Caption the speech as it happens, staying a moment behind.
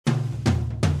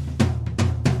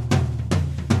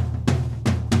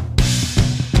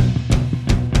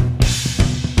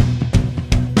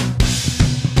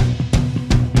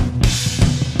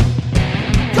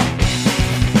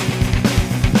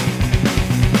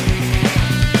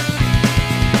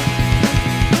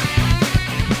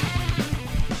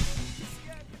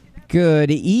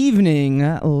Good evening,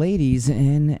 ladies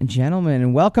and gentlemen,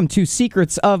 and welcome to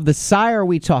Secrets of the Sire.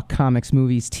 We talk comics,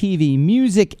 movies, TV,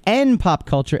 music, and pop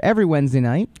culture every Wednesday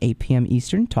night, 8 p.m.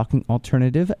 Eastern,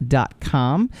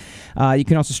 talkingalternative.com. You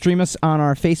can also stream us on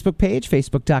our Facebook page,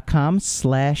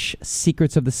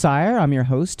 facebook.com/Secrets of the Sire. I'm your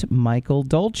host, Michael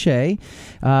Dolce.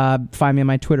 Find me on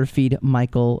my Twitter feed,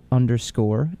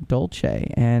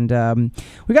 Michael_Dolce. And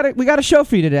we got a show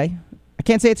for you today. I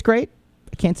can't say it's great.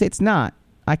 I can't say it's not.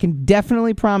 I can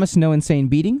definitely promise no insane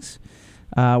beatings.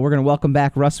 We're going to welcome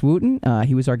back Russ Wooten.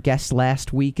 He was our guest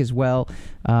last week as well.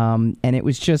 And it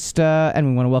was just, and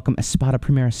we want to welcome Espada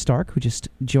Primera Stark, who just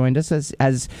joined us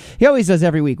as he always does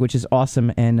every week, which is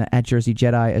awesome. And at Jersey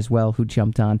Jedi as well, who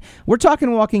jumped on. We're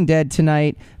talking Walking Dead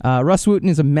tonight. Russ Wooten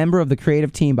is a member of the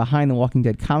creative team behind the Walking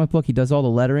Dead comic book. He does all the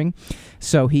lettering.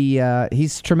 So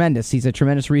he's tremendous. He's a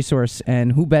tremendous resource.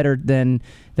 And who better than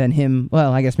him?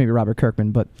 Well, I guess maybe Robert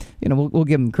Kirkman, but we'll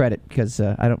give him credit because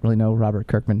I don't really know Robert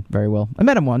Kirkman very well. I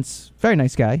met him once. Very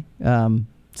nice guy.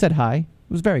 Said hi. It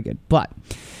was very good. But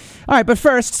all right, but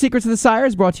first, Secrets of the Sire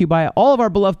is brought to you by all of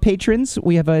our beloved patrons.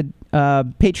 We have a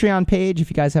Patreon page. If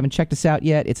you guys haven't checked us out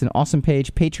yet, it's an awesome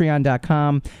page,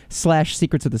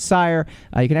 patreon.com/Secrets of the Sire.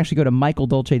 You can actually go to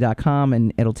michaeldolce.com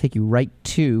and it'll take you right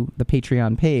to the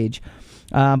Patreon page.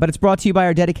 But it's brought to you by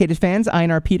our dedicated fans,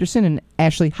 Einar Peterson and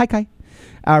Ashley Haikai.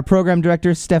 Our program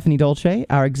director, Stephanie Dolce.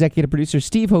 Our executive producer,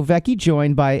 Steve Hovecki,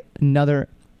 joined by another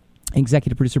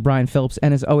executive producer, Brian Phillips.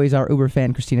 And as always, our Uber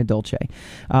fan, Christina Dolce.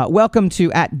 Welcome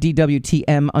to at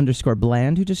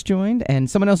DWTM_Bland, who just joined. And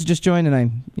someone else who just joined, and I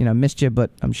missed you,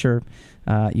 but I'm sure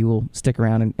you will stick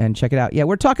around and check it out. Yeah,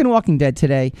 we're talking Walking Dead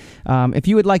today. If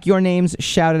you would like your names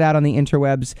shouted out on the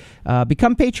interwebs,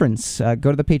 become patrons.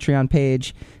 Go to the Patreon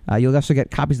page. You'll also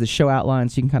get copies of the show outline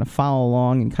so you can kind of follow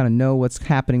along and kind of know what's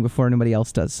happening before anybody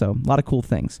else does. So a lot of cool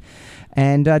things.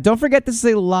 And don't forget, this is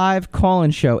a live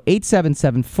call-in show,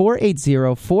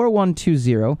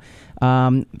 877-480-4120.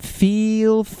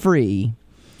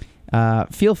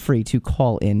 Feel free to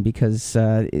call in because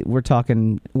we're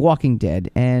talking Walking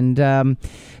Dead. And so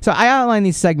I outline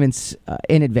these segments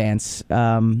in advance,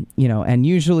 and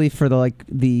usually for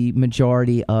the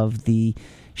majority of the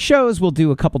shows, we'll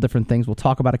do a couple different things. We'll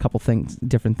talk about a couple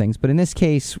different things. But in this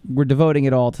case, we're devoting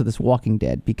it all to this Walking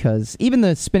Dead because even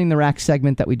the Spinning the Rack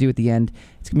segment that we do at the end,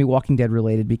 it's going to be Walking Dead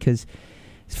related because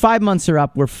 5 months are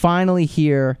up. We're finally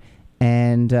here,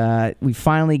 and we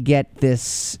finally get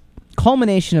this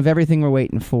culmination of everything we're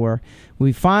waiting for.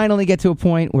 We finally get to a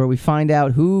point where we find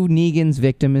out who Negan's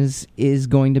victim is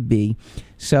going to be.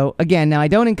 So again, now I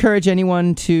don't encourage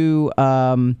anyone to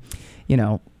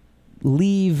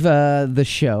leave the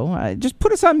show. Just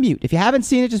put us on mute. If you haven't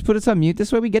seen it, just put us on mute.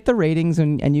 This way we get the ratings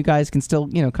and you guys can still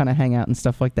kind of hang out and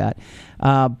stuff like that.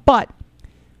 But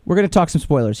we're going to talk some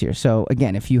spoilers here. So,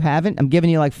 again, if you haven't, I'm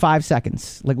giving you like 5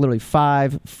 seconds. Like literally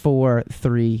 5, 4,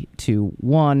 3, 2,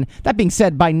 1. That being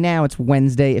said, by now it's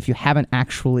Wednesday. If you haven't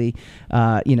actually,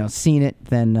 seen it,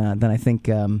 then I think,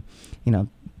 well,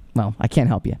 I can't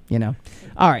help you,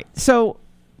 All right. So,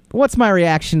 what's my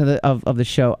reaction of the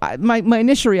show? My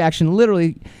initial reaction,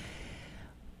 literally,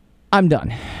 I'm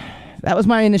done. That was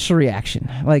my initial reaction.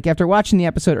 Like, after watching the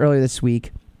episode earlier this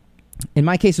week, in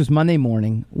my case, it was Monday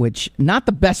morning, which not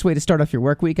the best way to start off your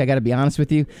work week. I got to be honest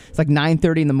with you. It's like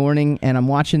 9:30 in the morning, and I'm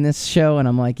watching this show, and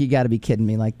I'm like, you got to be kidding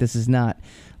me. Like, this is not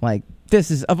like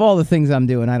this is of all the things I'm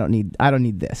doing. I don't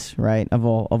need this, right? Of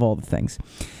all the things.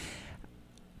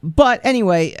 But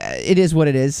anyway, it is what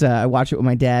it is. I watch it with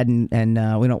my dad,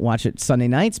 and we don't watch it Sunday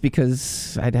nights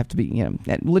because I'd have to be,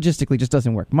 logistically just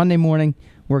doesn't work. Monday morning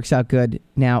works out good.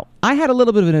 Now, I had a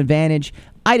little bit of an advantage.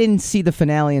 I didn't see the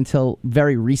finale until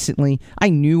very recently. I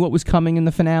knew what was coming in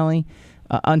the finale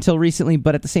until recently,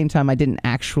 but at the same time, I didn't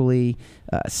actually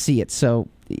see it. So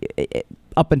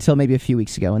up until maybe a few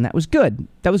weeks ago, and that was good.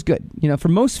 That was good. For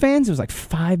most fans, it was like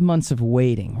 5 months of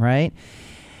waiting, right?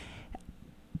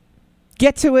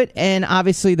 Get to it, and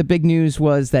obviously the big news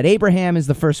was that Abraham is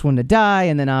the first one to die,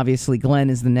 and then obviously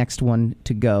Glenn is the next one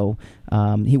to go.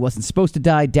 He wasn't supposed to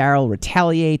die. Daryl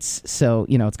retaliates, so,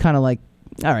 it's kind of like,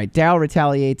 all right, Daryl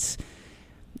retaliates,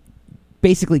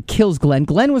 basically kills Glenn.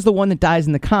 Glenn was the one that dies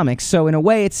in the comics, so in a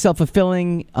way it's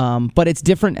self-fulfilling, but it's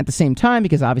different at the same time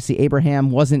because obviously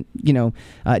Abraham wasn't,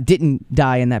 didn't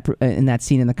die in that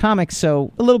scene in the comics,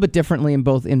 so a little bit differently in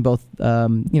both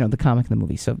the comic and the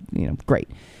movie, so, great.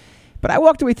 But I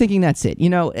walked away thinking that's it,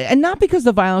 and not because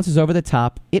the violence is over the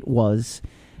top. It was.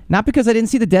 Not because I didn't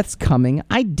see the deaths coming.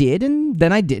 I did, and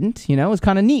then I didn't. It was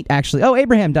kind of neat, actually. Oh,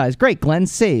 Abraham dies. Great.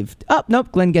 Glenn's saved. Oh,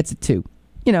 nope. Glenn gets it too.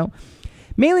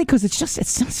 Mainly because it's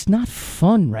just not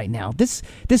fun right now. This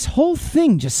whole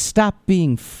thing just stopped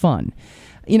being fun.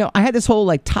 I had this whole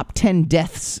like top 10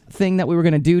 deaths thing that we were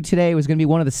going to do today. It was going to be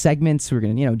one of the segments. We were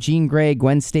going to, Jean Grey,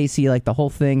 Gwen Stacy, like the whole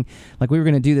thing. Like we were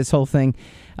going to do this whole thing.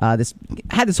 Had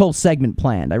this whole segment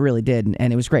planned. I really did.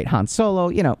 And it was great. Han Solo,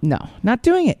 no, not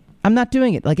doing it. I'm not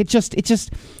doing it. Like it just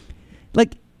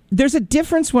like there's a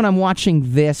difference when I'm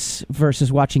watching this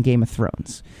versus watching Game of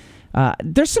Thrones.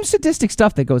 There's some sadistic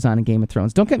stuff that goes on in Game of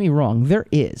Thrones. Don't get me wrong. There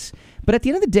is. But at the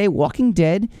end of the day, Walking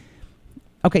Dead,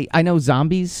 okay, I know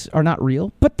zombies are not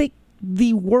real, but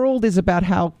the world is about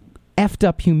how effed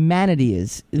up humanity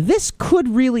is. This could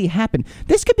really happen.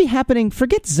 This could be happening,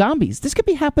 forget zombies. This could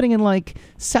be happening in like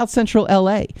South Central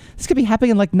LA. This could be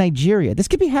happening in like Nigeria. This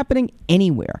could be happening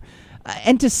anywhere.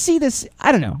 And to see this,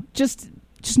 I don't know, just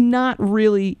not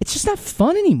really, it's just not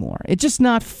fun anymore. It's just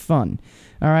not fun.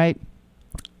 All right?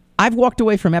 I've walked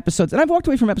away from episodes of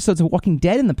Walking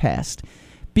Dead in the past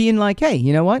being like, hey,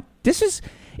 you know what? This is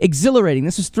exhilarating.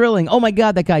 This is thrilling. Oh my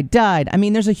God, that guy died. I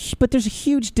mean, there's a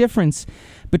huge difference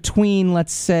between,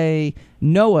 let's say,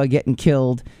 Noah getting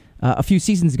killed a few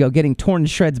seasons ago, getting torn to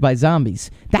shreds by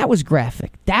zombies. That was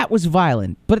graphic. That was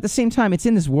violent. But at the same time, it's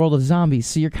in this world of zombies.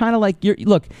 So you're kind of like,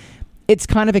 look, it's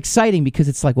kind of exciting because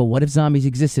it's like, well, what if zombies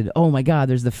existed? Oh my God,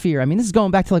 there's the fear. I mean, this is going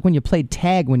back to like when you played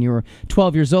tag when you were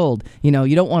 12 years old. You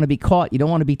don't want to be caught. You don't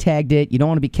want to be tagged you don't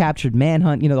want to be captured,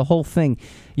 manhunt, the whole thing.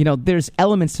 There's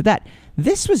elements to that.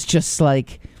 This was just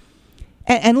like,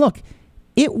 and look,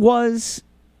 it was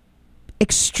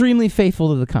extremely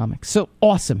faithful to the comics. So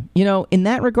awesome. In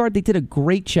that regard, they did a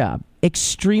great job.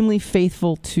 Extremely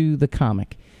faithful to the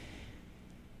comic.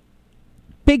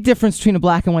 Big difference between a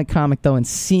black and white comic, though, and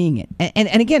seeing it.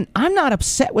 And again, I'm not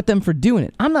upset with them for doing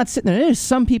it. I'm not sitting there. There's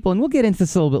some people, and we'll get into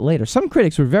this a little bit later. Some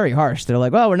critics were very harsh. They're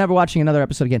like, well, we're never watching another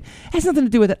episode again. It has nothing to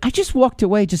do with it. I just walked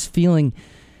away just feeling,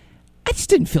 I just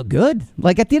didn't feel good.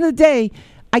 Like, at the end of the day,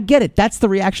 I get it. That's the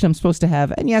reaction I'm supposed to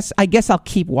have. And yes, I guess I'll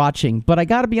keep watching. But I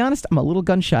got to be honest, I'm a little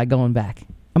gun-shy going back.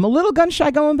 I'm a little gun-shy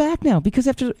going back now because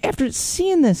after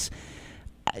seeing this,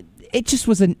 it just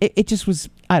was,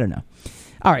 I don't know.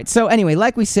 All right, so anyway,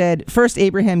 like we said, first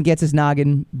Abraham gets his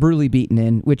noggin brutally beaten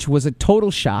in, which was a total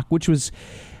shock, which was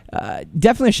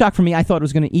definitely a shock for me. I thought it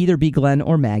was going to either be Glenn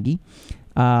or Maggie.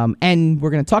 And we're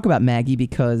going to talk about Maggie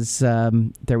because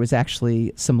there was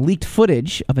actually some leaked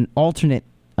footage of an alternate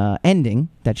ending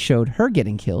that showed her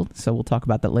getting killed. So we'll talk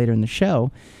about that later in the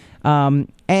show.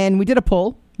 And we did a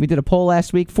poll. We did a poll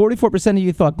last week. 44% of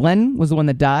you thought Glenn was the one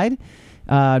that died.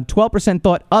 12%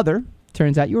 thought other.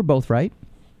 Turns out you were both right.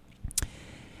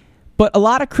 But a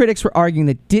lot of critics were arguing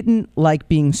that didn't like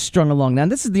being strung along. Now,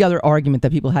 this is the other argument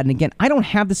that people had. And again, I don't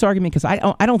have this argument because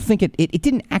I don't think it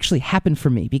didn't actually happen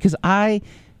for me. Because I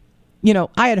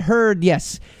had heard,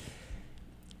 yes,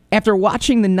 after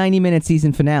watching the 90-minute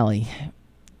season finale,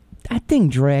 that thing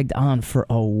dragged on for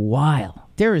a while.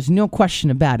 There is no question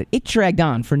about it. It dragged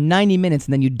on for 90 minutes,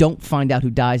 and then you don't find out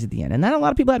who dies at the end. And then a lot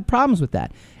of people had problems with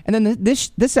that. And then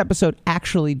this episode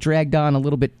actually dragged on a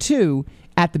little bit, too,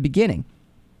 at the beginning.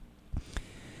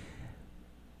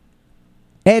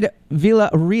 Ed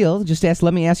Villarreal just asked,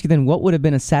 let me ask you then, what would have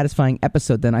been a satisfying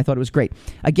episode then? I thought it was great.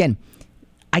 Again,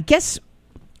 I guess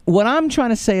what I'm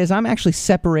trying to say is I'm actually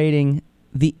separating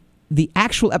the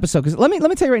actual episode. Because let me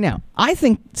tell you right now, I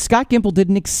think Scott Gimple did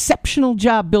an exceptional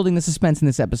job building the suspense in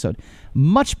this episode.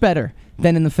 Much better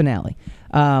than in the finale.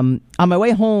 On my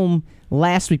way home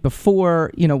last week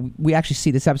before, we actually see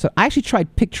this episode, I actually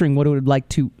tried picturing what it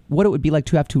would be like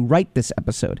to have to write this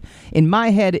episode. In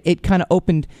my head, it kind of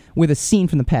opened with a scene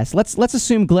from the past. Let's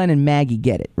assume Glenn and Maggie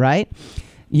get it, right?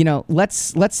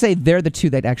 Let's say they're the two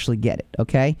that actually get it,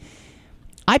 okay?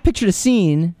 I pictured a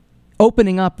scene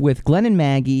opening up with Glenn and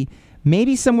Maggie,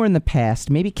 maybe somewhere in the past,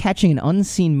 maybe catching an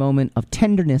unseen moment of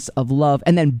tenderness, of love,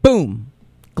 and then boom,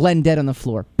 Glenn dead on the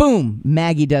floor. Boom,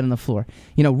 Maggie dead on the floor.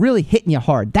 Really hitting you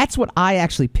hard. That's what I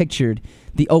actually pictured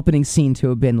the opening scene to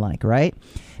have been like, right?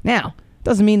 Now,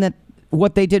 doesn't mean that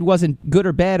what they did wasn't good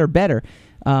or bad or better,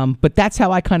 but that's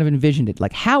how I kind of envisioned it.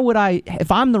 Like, how would I,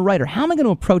 if I'm the writer, how am I going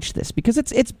to approach this? Because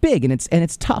it's big and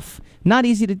it's tough, not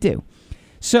easy to do.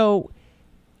 So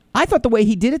I thought the way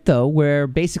he did it, though, where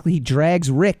basically he drags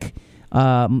Rick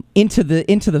into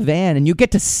the van, and you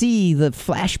get to see the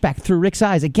flashback through Rick's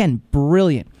eyes. Again,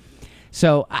 brilliant.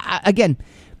 So again,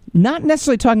 not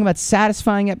necessarily talking about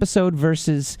satisfying episode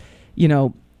versus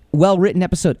well-written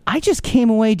episode. I just came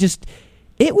away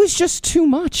it was just too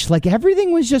much. Like,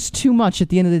 everything was just too much at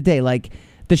the end of the day. Like,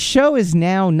 the show is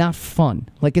now not fun.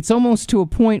 Like, it's almost to a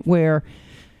point where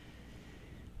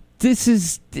this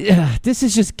is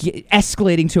just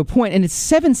escalating to a point, and it's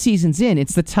 7 seasons in.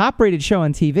 It's the top-rated show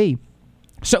on TV.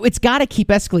 So it's got to keep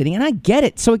escalating, and I get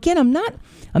it. So again, I'm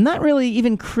not really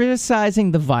even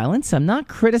criticizing the violence. I'm not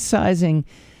criticizing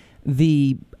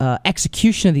the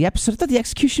execution of the episode. I thought the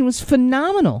execution was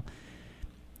phenomenal.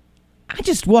 I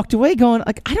just walked away going,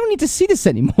 like, I don't need to see this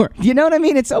anymore. You know what I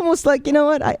mean? It's almost like, you know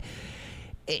what?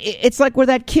 It's like where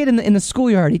that kid in the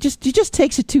schoolyard, he just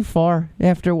takes it too far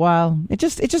after a while. It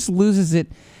just loses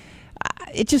it.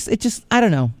 It just I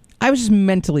don't know. I was just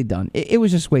mentally done. It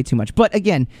was just way too much. But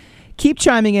again, keep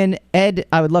chiming in. Ed,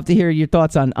 I would love to hear your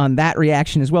thoughts on that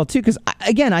reaction as well, too, because,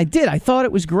 again, I thought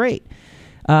it was great.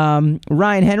 Ryan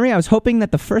Henry, I was hoping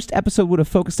that the first episode would have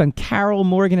focused on Carol,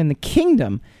 Morgan, and the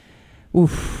Kingdom.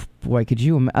 Oof, boy, could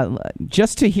you...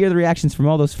 just to hear the reactions from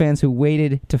all those fans who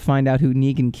waited to find out who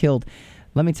Negan killed.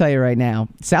 Let me tell you right now,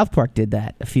 South Park did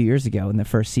that a few years ago in the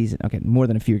first season. Okay, more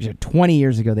than a few years ago. 20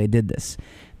 years ago they did this.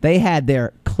 They had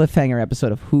their cliffhanger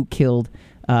episode of who killed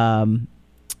Cartman's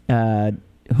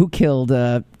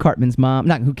mom.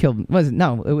 Not who killed...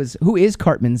 it was who is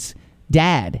Cartman's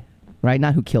dad, right?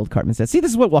 Not who killed Cartman's dad. See,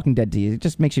 this is what Walking Dead does. It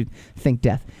just makes you think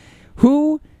death.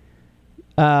 Who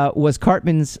was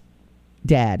Cartman's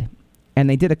dad? And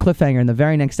they did a cliffhanger in the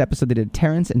very next episode. They did a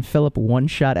Terrence and Phillip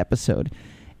one-shot episode.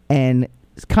 And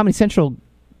Comedy Central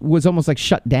was almost like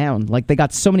shut down. Like they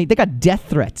got death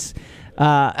threats.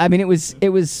 I mean, it was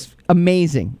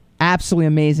amazing. Absolutely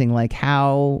amazing. Like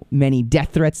how many death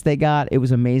threats they got. It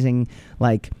was amazing.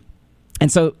 Like, and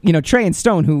so, Trey and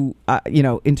Stone, who,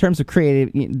 in terms of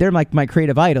creative, they're like my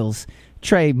creative idols.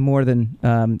 Trey more than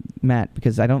Matt,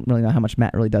 because I don't really know how much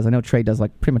Matt really does. I know Trey does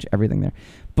like pretty much everything there,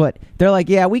 but they're like,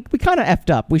 yeah, we kind of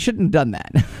effed up. We shouldn't have done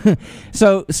that.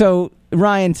 So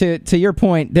Ryan, to your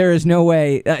point, there is no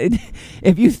way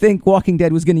if you think Walking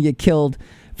Dead was going to get killed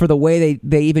for the way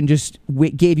they even just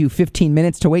gave you 15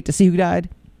 minutes to wait to see who died.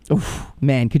 Oof,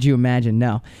 man, could you imagine?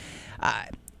 No.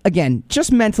 Again,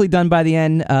 just mentally done by the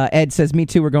end. Ed says, me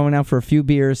too. We're going out for a few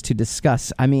beers to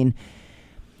discuss. I mean.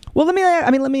 Well, let me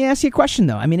ask you a question,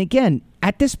 though. I mean, again,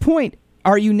 at this point,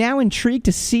 are you now intrigued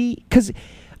to see? Because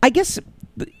I guess,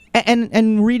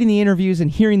 and reading the interviews and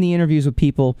hearing the interviews with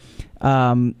people,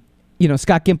 Scott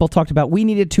Gimple talked about we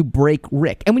needed to break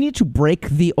Rick, and we needed to break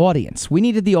the audience. We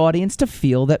needed the audience to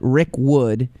feel that Rick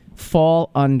would fall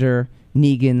under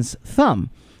Negan's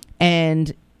thumb.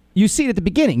 And you see it at the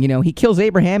beginning. He kills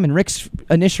Abraham, and Rick's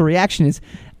initial reaction is,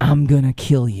 I'm going to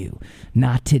kill you.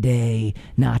 Not today,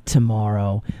 not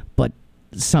tomorrow, but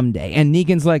someday. And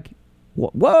Negan's like,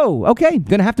 whoa, okay,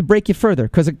 going to have to break you further,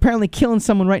 because apparently killing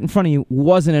someone right in front of you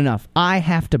wasn't enough. I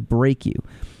have to break you.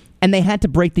 And they had to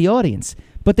break the audience.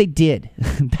 But they did.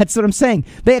 That's what I'm saying.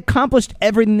 They accomplished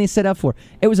everything they set up for.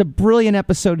 It was a brilliant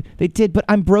episode. They did, but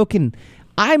I'm broken.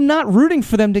 I'm not rooting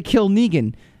for them to kill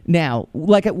Negan now,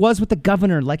 like it was with the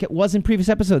governor, like it was in previous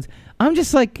episodes. I'm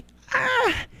just like,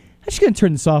 I'm just going to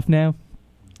turn this off now.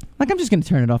 Like, I'm just going to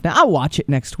turn it off now. I'll watch it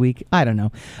next week. I don't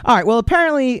know. All right, well,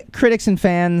 apparently critics and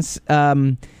fans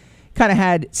kind of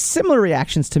had similar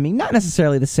reactions to me. Not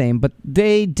necessarily the same, but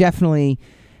they definitely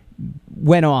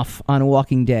went off on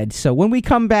Walking Dead. So when we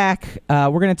come back, we're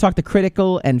going to talk the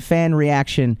critical and fan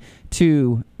reaction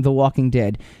to The Walking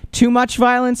Dead. Too much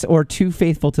violence or too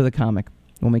faithful to the comic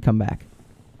when we come back.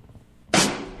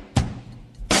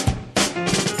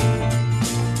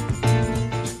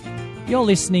 You're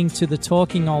listening to the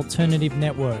Talking Alternative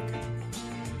Network.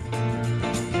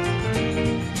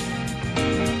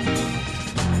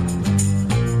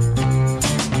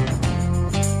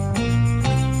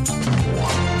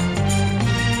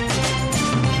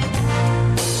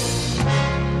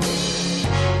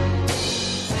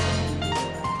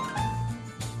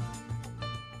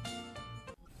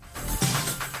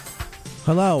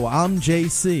 Hello, I'm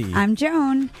JC. I'm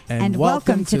Joan. And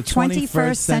welcome to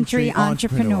 21st Century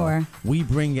Entrepreneur. We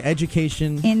bring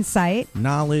education, insight,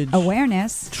 knowledge,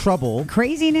 awareness, trouble,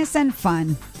 craziness, and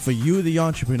fun for you, the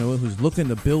entrepreneur who's looking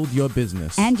to build your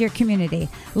business and your community.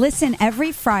 Listen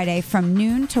every Friday from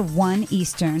noon to 1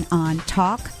 Eastern on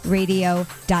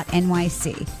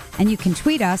talkradio.nyc. And you can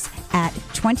tweet us at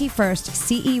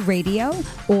 21st CE Radio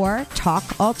or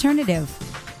Talk Alternative.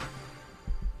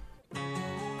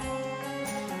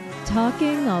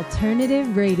 Talking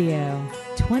Alternative Radio,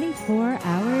 24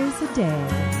 hours a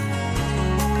day.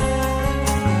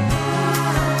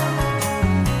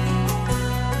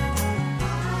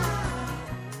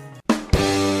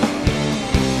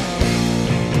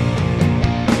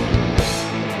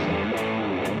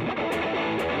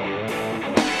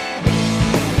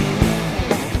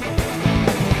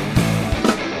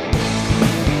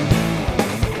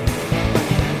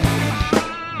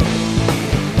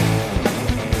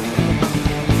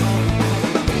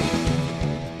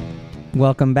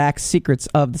 Welcome back. Secrets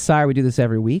of the Sire. We do this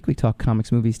every week. We talk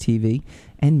comics, movies, TV,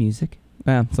 and music.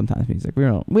 Well, sometimes music. We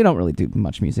don't really do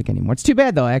much music anymore. It's too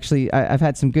bad, though. Actually, I've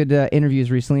had some good interviews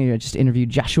recently. I just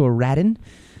interviewed Joshua Radin.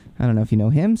 I don't know if you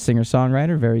know him.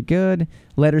 Singer-songwriter. Very good.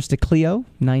 Letters to Cleo.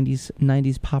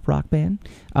 90s pop rock band.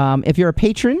 If you're a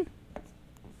patron,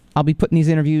 I'll be putting these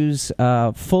interviews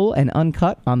full and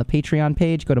uncut on the Patreon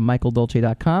page. Go to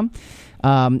michaeldolce.com.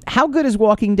 How good is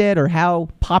Walking Dead, or how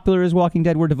popular is Walking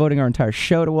Dead? We're devoting our entire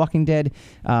show to Walking Dead.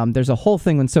 There's a whole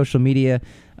thing on social media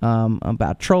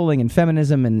about trolling and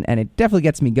feminism, and it definitely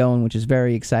gets me going, which is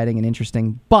very exciting and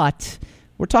interesting. But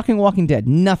we're talking Walking Dead.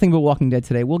 Nothing but Walking Dead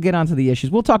today. We'll get onto the issues.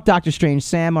 We'll talk Doctor Strange.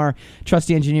 Sam, our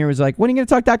trusty engineer, was like, when are you going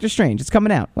to talk Doctor Strange? It's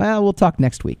coming out. Well, we'll talk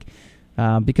next week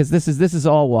because this is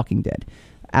all Walking Dead.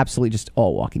 Absolutely just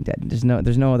all Walking Dead. There's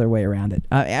no other way around it.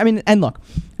 I mean, and look,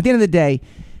 at the end of the day,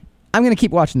 I'm going to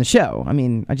keep watching the show. I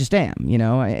mean, I just am,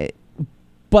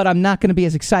 but I'm not going to be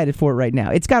as excited for it right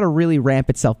now. It's got to really ramp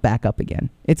itself back up again.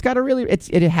 It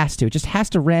has to. It just has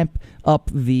to ramp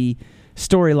up the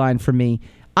storyline for me.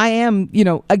 I am,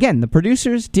 again, the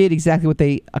producers did exactly what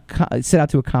they set out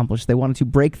to accomplish. They wanted to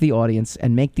break the audience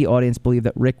and make the audience believe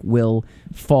that Rick will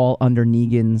fall under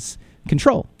Negan's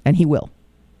control, and he will.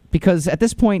 Because at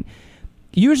this point,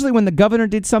 usually when the governor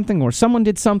did something or someone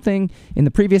did something in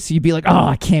the previous, you'd be like, oh,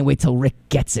 I can't wait till Rick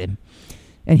gets him.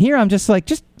 And here I'm just like,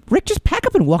 Rick, just pack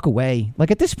up and walk away. Like,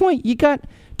 at this point, you got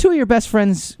two of your best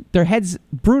friends, their heads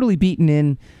brutally beaten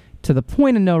in to the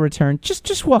point of no return.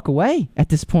 Just walk away at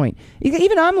this point.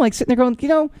 Even I'm like sitting there going, you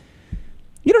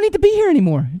don't need to be here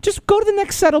anymore. Just go to the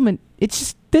next settlement. It's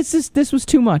just, this was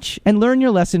too much. And learn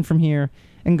your lesson from here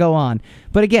and go on.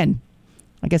 But again,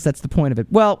 I guess that's the point of it.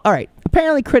 Well, all right.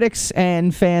 Apparently critics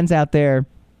and fans out there,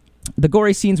 the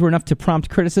gory scenes were enough to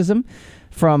prompt criticism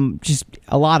from just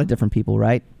a lot of different people,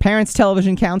 right? Parents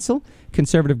Television Council,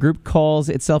 conservative group, calls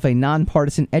itself a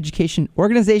nonpartisan education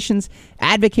organization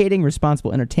advocating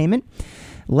responsible entertainment.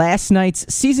 Last night's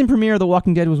season premiere of The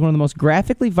Walking Dead was one of the most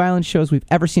graphically violent shows we've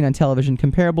ever seen on television,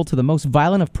 comparable to the most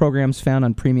violent of programs found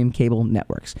on premium cable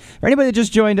networks. For anybody that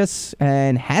just joined us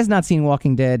and has not seen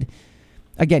Walking Dead,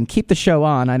 again, keep the show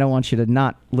on. I don't want you to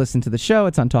not listen to the show.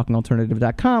 It's on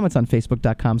talkingalternative.com. It's on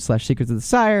facebook.com/Secrets of the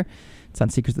Sire. It's on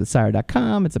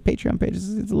secretsofthesire.com. It's a Patreon page.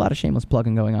 It's a lot of shameless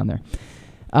plugging going on there.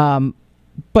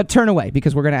 But turn away,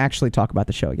 because we're going to actually talk about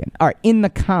the show again. All right, in the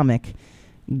comic,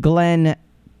 Glenn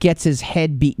gets his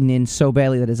head beaten in so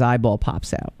badly that his eyeball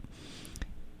pops out.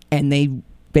 And they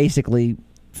basically,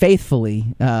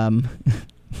 faithfully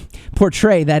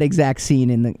portray that exact scene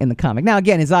in the comic. Now,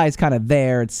 again, his eye's kind of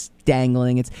there. It's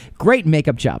dangling. It's great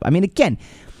makeup job. I mean, again,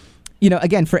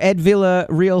 for Ed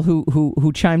Villarreal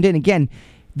who chimed in, again,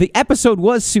 the episode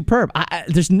was superb.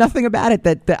 There's nothing about it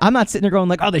that I'm not sitting there going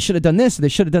like, oh, they should have done this, or they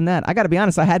should have done that. I got to be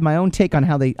honest. I had my own take on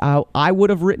how I would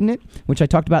have written it, which I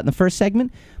talked about in the first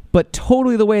segment. But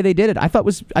totally the way they did it, I thought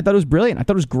it was brilliant. I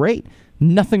thought it was great.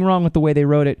 Nothing wrong with the way they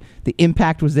wrote it. The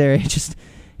impact was there. It's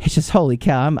just holy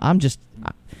cow. I'm just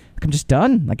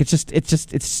done. Like, it's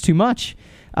just too much.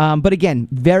 But again,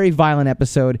 very violent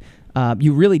episode.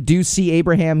 You really do see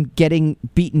Abraham getting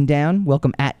beaten down.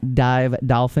 Welcome at Dive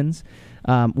Dolphins.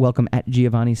 Welcome at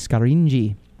Giovanni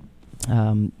Scaringi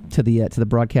to the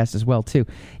broadcast as well too.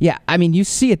 Yeah, I mean, you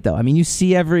see it though. I mean, you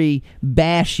see every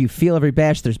bash. You feel every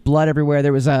bash. There's blood everywhere.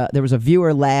 There was a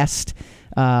viewer last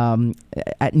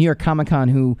at New York Comic Con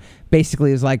who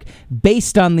basically is like,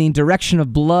 based on the direction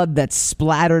of blood that's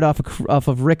splattered off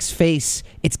of Rick's face,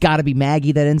 it's got to be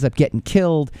Maggie that ends up getting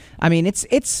killed. I mean, it's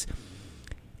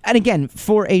and again,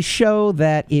 for a show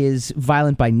that is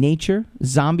violent by nature,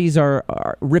 zombies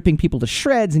are ripping people to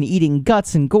shreds and eating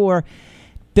guts and gore.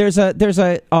 There's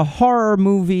a horror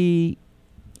movie-esque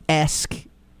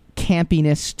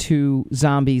campiness to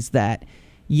zombies that,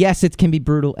 yes, it can be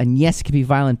brutal and yes, it can be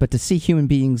violent, but to see human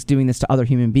beings doing this to other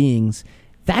human beings,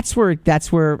 that's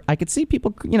where I could see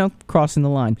people, crossing the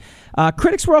line.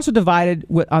 Critics were also divided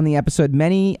on the episode.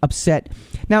 Many upset.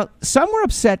 Now, some were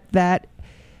upset that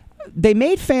they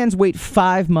made fans wait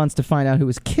 5 months to find out who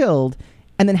was killed,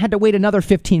 and then had to wait another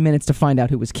 15 minutes to find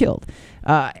out who was killed.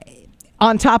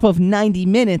 On top of 90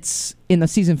 minutes in the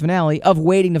season finale of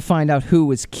waiting to find out who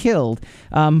was killed.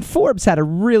 Forbes had a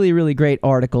really, really great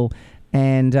article,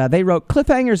 and they wrote,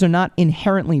 cliffhangers are not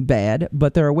inherently bad,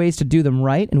 but there are ways to do them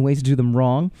right and ways to do them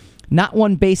wrong. Not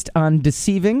one based on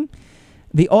deceiving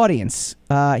the audience.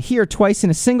 Here, twice in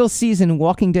a single season,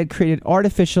 Walking Dead created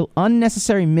artificial,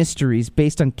 unnecessary mysteries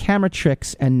based on camera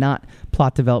tricks and not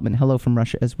plot development. Hello from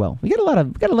Russia as well. We got a lot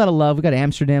of love. We got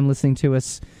Amsterdam listening to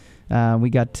us. We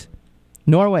got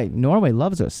Norway. Norway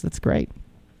loves us. That's great.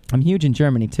 I'm huge in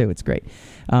Germany, too. It's great.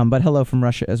 But hello from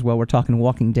Russia as well. We're talking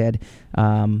Walking Dead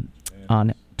on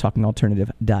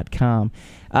talkingalternative.com.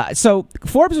 So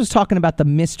Forbes was talking about the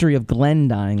mystery of Glenn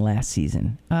dying last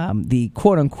season, the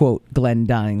quote-unquote Glenn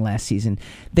dying last season.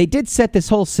 They did set this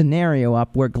whole scenario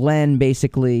up where Glenn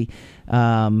basically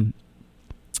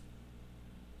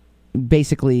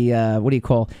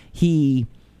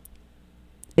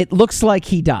it looks like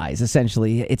he dies,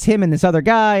 essentially. It's him and this other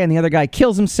guy, and the other guy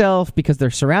kills himself because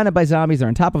they're surrounded by zombies. They're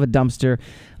on top of a dumpster.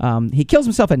 He kills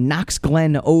himself and knocks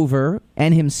Glenn over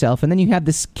and himself. And then you have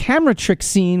this camera trick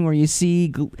scene where you see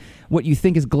what you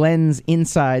think is Glenn's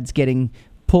insides getting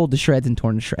pulled to shreds and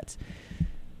torn to shreds.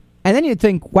 And then you'd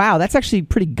think, wow, that's actually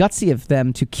pretty gutsy of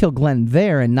them to kill Glenn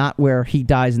there and not where he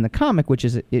dies in the comic, which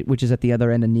is at the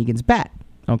other end of Negan's bat.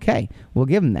 Okay, we'll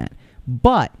give him that.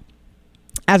 But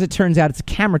as it turns out, it's a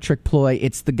camera trick ploy.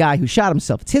 It's the guy who shot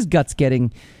himself. It's his guts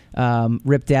getting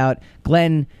ripped out.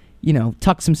 Glenn,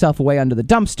 tucks himself away under the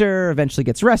dumpster, eventually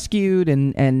gets rescued,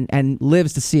 and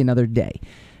lives to see another day.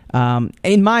 When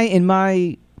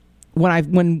we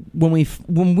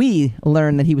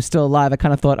learned that he was still alive, I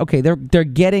kind of thought, okay, they're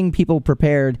getting people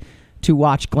prepared to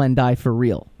watch Glenn die for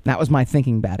real. That was my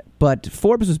thinking about it. But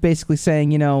Forbes was basically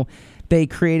saying, they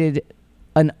created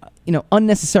an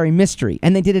unnecessary mystery,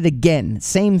 and they did it again.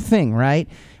 Same thing, right?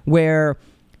 Where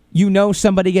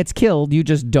somebody gets killed, you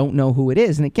just don't know who it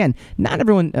is. And again, not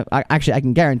everyone, I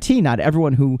can guarantee not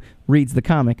everyone who reads the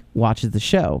comic watches the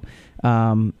show.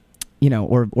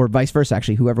 Or vice versa,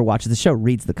 actually. Whoever watches the show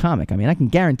reads the comic. I mean, I can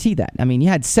guarantee that. I mean, you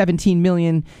had 17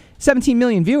 million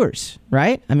viewers,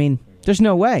 right? I mean, there's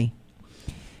no way.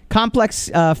 Complex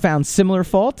found similar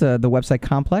fault, the website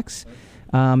Complex.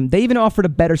 They even offered a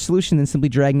better solution than simply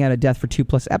dragging out a death for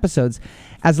 2+ episodes.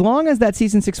 As long as that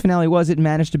season 6 finale it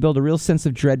managed to build a real sense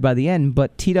of dread by the end,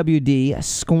 but TWD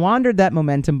squandered that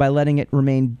momentum by letting it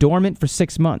remain dormant for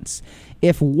 6 months.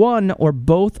 If one or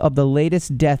both of the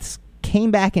latest deaths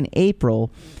came back in April,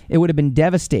 it would have been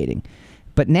devastating.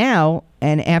 But now,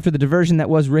 and after the diversion that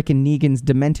was Rick and Negan's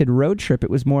demented road trip, it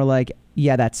was more like,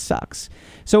 yeah, that sucks.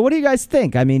 So what do you guys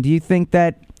think? I mean, do you think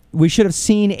that we should have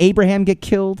seen Abraham get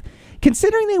killed?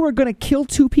 Considering they were going to kill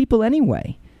 2 people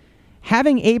anyway,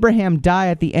 having Abraham die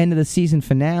at the end of the season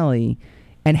finale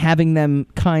and having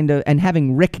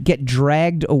Rick get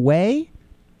dragged away,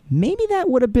 maybe that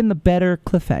would have been the better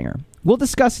cliffhanger. We'll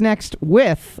discuss next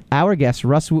with our guest,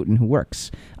 Russ Wooten, who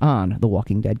works on The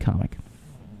Walking Dead comic.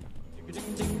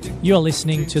 You're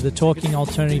listening to the Talking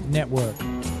Alternative Network.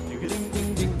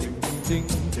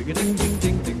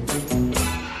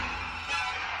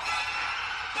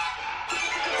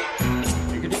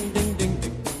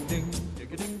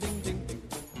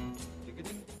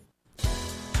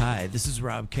 Hi, this is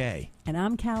Rob Kay. And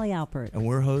I'm Callie Alpert. And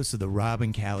we're hosts of The Rob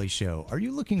and Callie Show. Are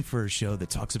you looking for a show that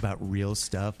talks about real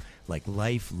stuff like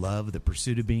life, love, the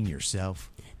pursuit of being yourself?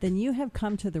 Then you have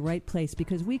come to the right place,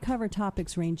 because we cover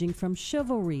topics ranging from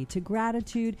chivalry to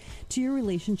gratitude to your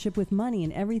relationship with money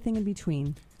and everything in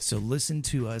between. So listen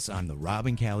to us on The Rob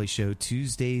and Callie Show,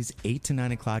 Tuesdays, 8 to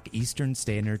 9 o'clock Eastern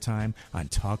Standard Time on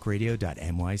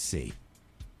talkradio.nyc.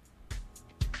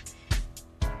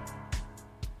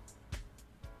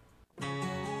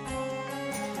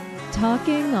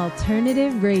 Talking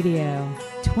Alternative Radio,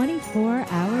 24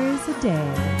 hours a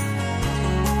day.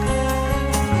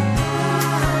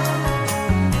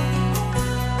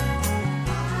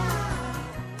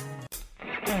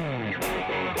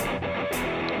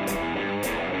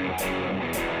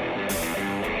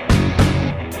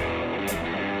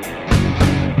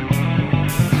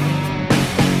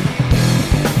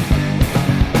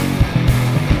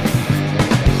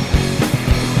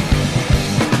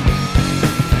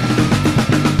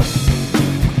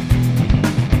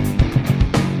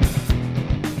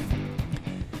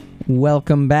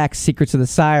 Welcome back, Secrets of the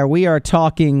Sire. We are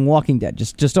talking Walking Dead,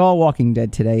 just all Walking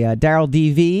Dead today. Daryl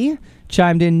DV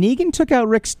chimed in. Negan took out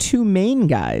Rick's 2 main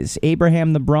guys,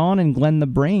 Abraham the Brawn and Glenn the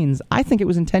Brains. I think it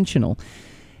was intentional.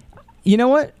 You know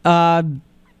what?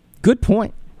 Good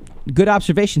point. Good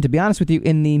observation. To be honest with you,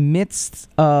 in the midst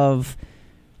of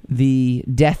the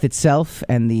death itself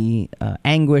and the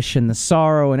anguish and the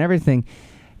sorrow and everything,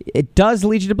 it does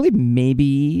lead you to believe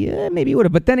maybe he would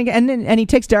have. But then again, and he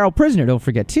takes Daryl prisoner. Don't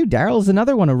forget too. Daryl's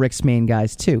another one of Rick's main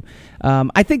guys too.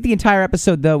 I think the entire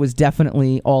episode though was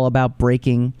definitely all about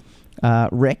breaking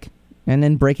Rick and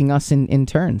then breaking us in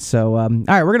turn. So all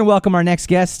right, we're gonna welcome our next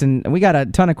guest, and we got a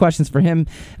ton of questions for him.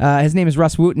 His name is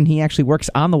Russ Wooten. He actually works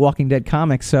on the Walking Dead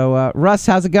comics. So Russ,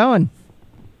 how's it going?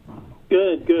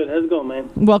 Good. How's it going,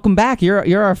 man? Welcome back.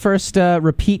 You're our first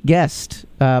repeat guest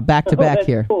back to back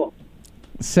here. Cool.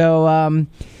 So, all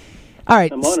All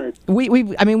right. I'm honored.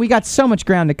 We got so much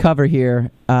ground to cover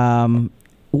here.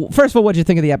 First of all, what did you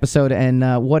think of the episode,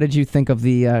 and what did you think of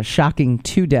the shocking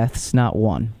 2 deaths, not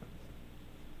 1?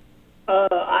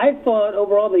 I thought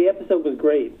overall the episode was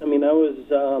great. I mean,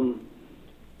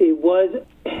 it was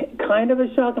kind of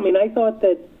a shock. I mean, I thought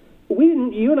that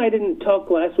you and I didn't talk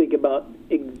last week about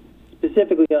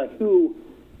specifically like who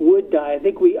would die. I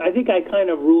think I kind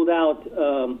of ruled out.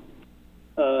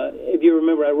 If you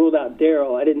remember, I ruled out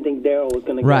Daryl. I didn't think Daryl was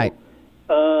going to go. Right.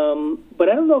 But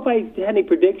I don't know if I had any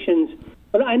predictions.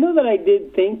 But I know that I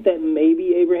did think that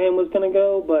maybe Abraham was going to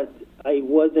go, but I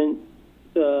wasn't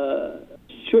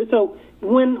sure. So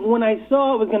when I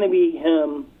saw it was going to be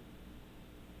him,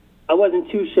 I wasn't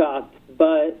too shocked.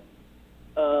 But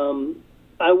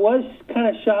I was kind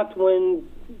of shocked when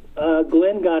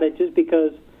Glenn got it, just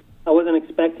because I wasn't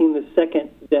expecting the second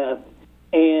death.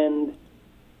 And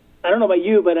I don't know about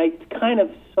you, but I kind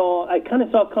of saw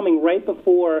coming right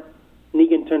before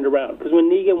Negan turned around, because when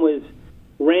Negan was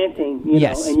ranting, you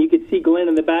know, and you could see Glenn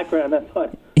in the background, I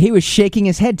thought he was shaking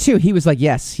his head too. He was like,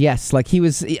 "Yes, yes," like he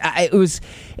was. It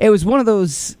was one of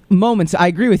those moments. I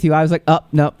agree with you. I was like, "Oh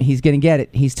no, he's gonna get it.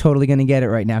 He's totally gonna get it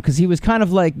right now," because he was kind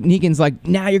of like Negan's like,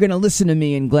 "Now you're gonna listen to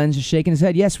me," and Glenn's just shaking his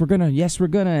head. Yes, we're gonna. Yes, we're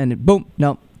gonna. And boom,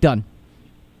 no, done.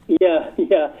 Yeah.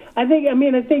 I think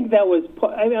that was.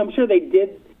 I'm sure they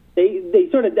did. They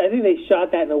sort of. I think they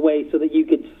shot that in a way so that you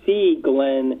could see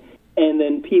Glenn. And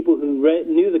then people who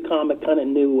knew the comic kind of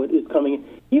knew what was coming.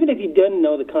 Even if you didn't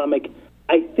know the comic,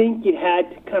 I think you had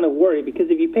to kind of worry, because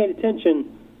if you paid attention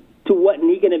to what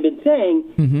Negan had been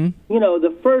saying, you know,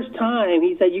 the first time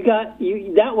he said,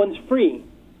 that one's free.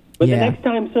 But the next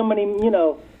time somebody, you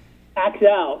know, acts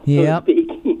out, so to speak,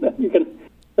 you know,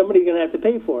 somebody's going to have to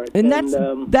pay for it. And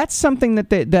that's something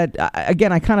that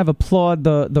again, I kind of applaud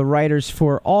the writers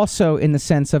for, also in the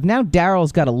sense of now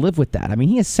Daryl's got to live with that. I mean,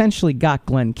 he essentially got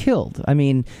Glenn killed. I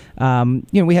mean, you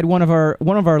know, we had one of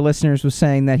our listeners was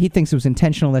saying that he thinks it was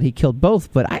intentional that he killed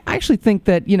both, but I actually think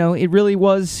that, you know, it really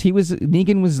was,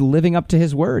 Negan was living up to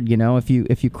his word. You know, if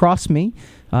you cross me,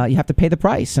 you have to pay the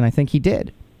price, and I think he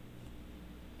did.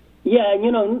 Yeah,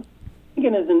 you know,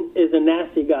 Negan is a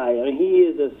nasty guy. I mean, he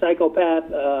is a psychopath,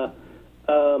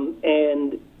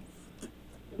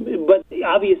 but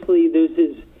obviously there's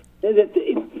his.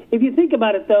 If you think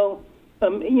about it, though,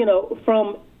 you know,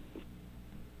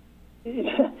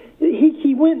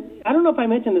 he went. I don't know if I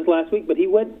mentioned this last week, but he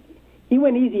went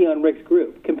easy on Rick's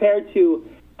group compared to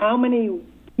how many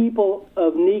people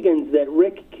of Negan's that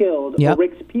Rick killed, or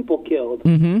Rick's people killed,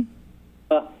 in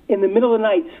the middle of the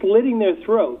night, slitting their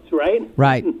throats, right?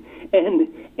 Right. And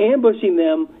ambushing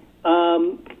them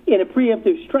in a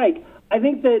preemptive strike. I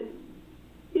think that,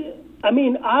 I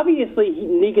mean, obviously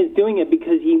Negan's doing it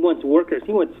because he wants workers.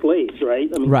 He wants slaves,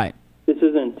 right? I mean, right. This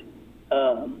isn't,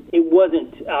 it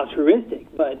wasn't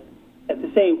altruistic, but at the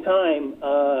same time,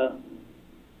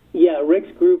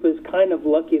 Rick's group is kind of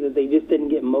lucky that they just didn't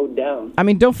get mowed down. I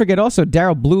mean, don't forget also,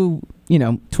 Daryl blew,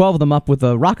 12 of them up with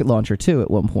a rocket launcher, too, at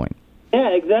one point. Yeah,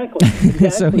 exactly.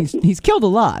 So he's killed a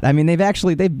lot. I mean, they've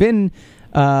been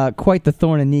quite the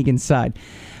thorn in Negan's side.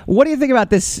 What do you think about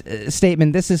this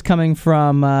statement? This is coming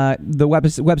from the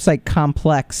website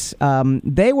Complex.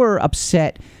 They were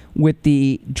upset with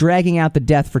the dragging out the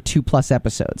death for 2+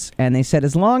 episodes, and they said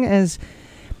as long as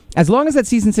that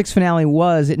season 6 finale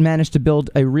it managed to build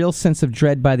a real sense of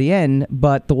dread by the end,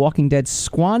 but The Walking Dead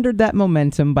squandered that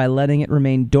momentum by letting it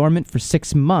remain dormant for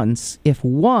 6 months. If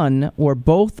one or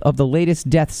both of the latest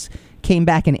deaths came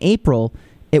back in April,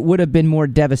 it would have been more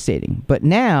devastating. But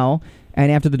now,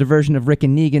 and after the diversion of Rick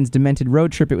and Negan's demented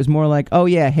road trip, it was more like, oh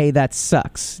yeah, hey, that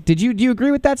sucks. Do you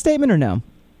agree with that statement or no?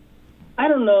 I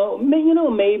don't know.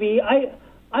 Maybe.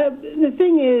 The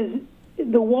thing is,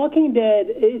 The Walking Dead,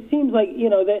 it seems like,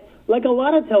 that like a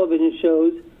lot of television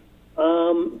shows,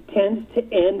 tends to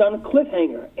end on a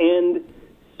cliffhanger. And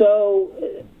so,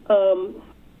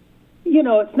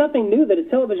 it's nothing new that a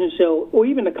television show or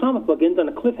even a comic book ends on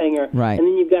a cliffhanger. Right. And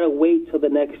then you've got to wait till the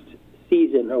next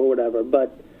season or whatever.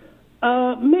 But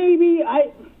maybe,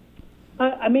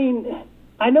 I mean,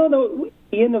 I know that at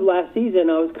the end of last season,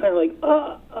 I was kind of like,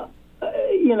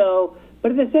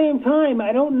 but at the same time,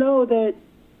 I don't know that.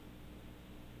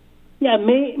 Yeah,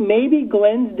 maybe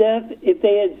Glenn's death, if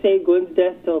they had saved Glenn's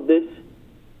death till this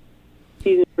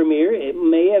season premiere, it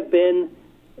may have been,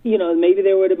 maybe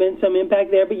there would have been some impact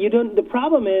there. But the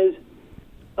problem is,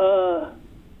 I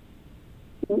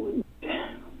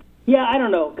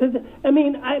don't know. Because,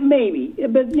 maybe.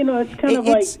 But, it's kind of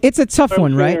like... It's a tough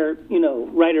one, right?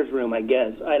 Writer's room, I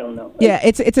guess. I don't know. Yeah,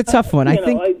 it's a tough one.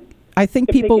 I think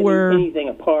people were... anything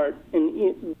apart,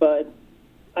 but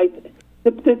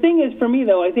The thing is, for me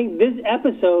though, I think this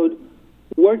episode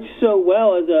worked so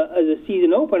well as a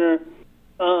season opener,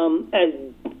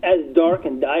 as dark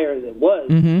and dire as it was,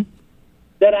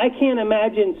 that I can't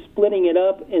imagine splitting it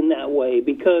up in that way,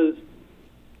 because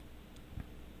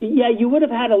you would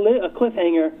have had a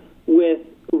cliffhanger with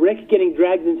Rick getting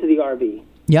dragged into the RV.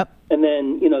 Yep. And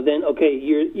then okay,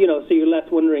 so you're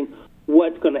left wondering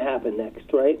what's going to happen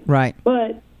next, right? Right.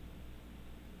 But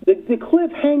the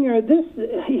cliffhanger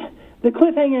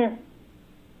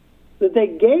that they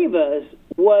gave us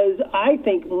was, I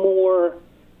think, more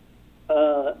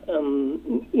a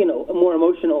more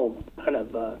emotional kind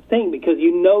of thing, because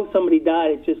somebody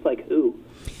died. It's just like who,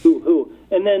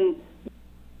 and then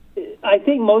I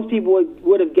think most people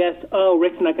would have guessed, oh,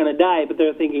 Rick's not going to die, but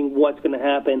they're thinking, what's going to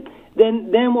happen?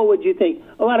 Then what would you think?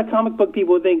 A lot of comic book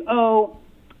people would think, oh,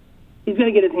 he's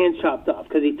going to get his hands chopped off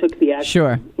because he took the action.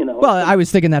 Sure. Well, I was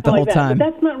thinking that the whole time.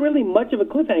 But that's not really much of a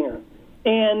cliffhanger.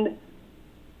 And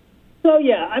so,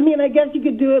 yeah, I mean, I guess you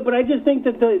could do it, but I just think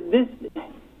that this,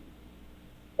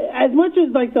 as much as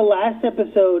like the last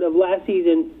episode of last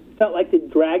season felt like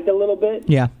it dragged a little bit.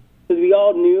 Yeah. Because we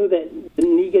all knew that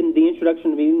the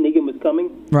introduction to Negan was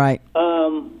coming. Right.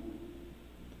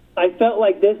 I felt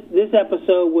like this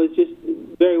episode was just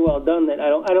very well done. That I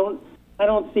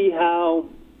don't see how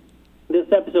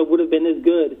this episode would have been as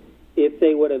good if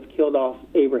they would have killed off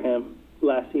Abraham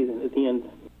last season at the end.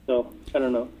 So I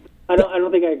don't know. I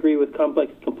don't think I agree with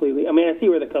Complex completely. I mean, I see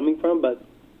where they're coming from, but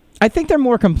I think they're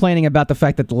more complaining about the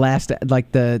fact that the last,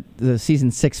 like the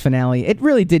season 6 finale, it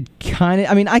really did kind of.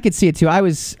 I mean, I could see it too. I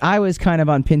was kind of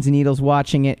on pins and needles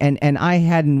watching it, and I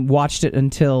hadn't watched it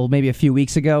until maybe a few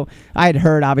weeks ago. I had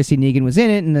heard obviously Negan was in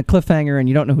it and the cliffhanger, and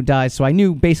you don't know who dies, so I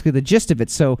knew basically the gist of it.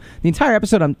 So the entire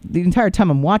episode, the entire time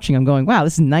I'm watching, I'm going, wow,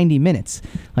 this is 90 minutes.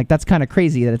 Like, that's kind of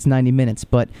crazy that it's 90 minutes.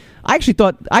 But I actually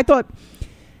thought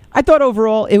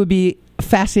overall it would be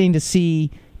fascinating to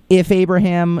see if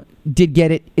Abraham did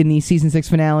get it in the season 6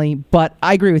 finale, but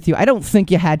I agree with you. I don't think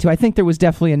you had to. I think there was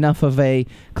definitely enough of a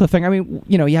cliffhanger. I mean,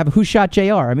 you have Who Shot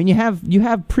JR. I mean, you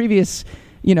have previous,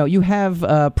 you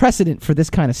have precedent for this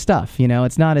kind of stuff.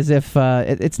 It's not as if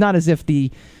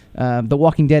the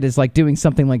Walking Dead is like doing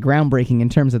something like groundbreaking in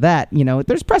terms of that.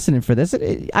 There's precedent for this.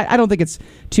 I don't think it's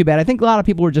too bad. I think a lot of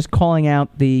people were just calling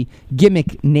out the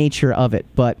gimmick nature of it,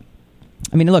 but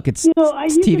I mean, look, it's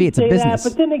TV. It's a business.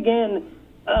 But then again,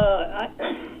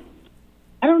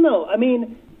 I don't know. I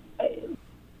mean,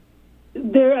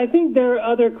 I think there are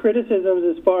other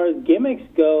criticisms as far as gimmicks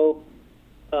go.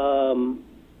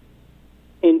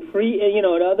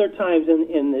 At other times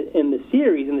in the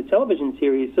series, in the television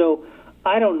series. So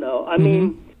I don't know. I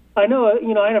mean, I know.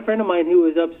 I had a friend of mine who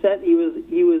was upset. He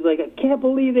was like, I can't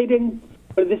believe they didn't.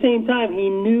 But at the same time,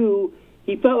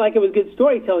 he felt like it was good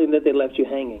storytelling that they left you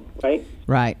hanging. Right.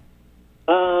 Right.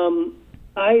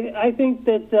 I think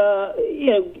that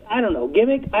I don't know,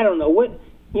 gimmick. I don't know what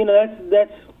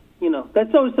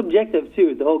that's so subjective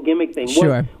too. The whole gimmick thing.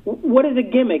 Sure. What is a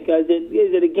gimmick? Is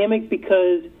it a gimmick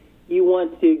because you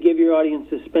want to give your audience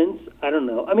suspense? I don't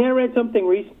know. I mean, I read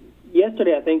something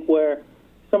yesterday, I think, where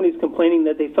somebody's complaining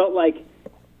that they felt like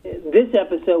this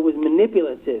episode was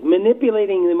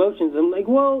manipulating the emotions. I'm like,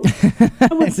 well,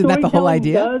 isn't that the whole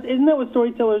idea? Isn't that what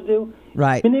storytellers do?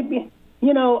 Right.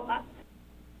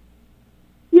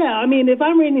 Yeah, I mean, if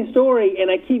I'm reading a story and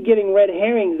I keep getting red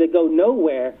herrings that go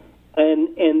nowhere, and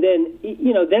then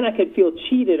then I could feel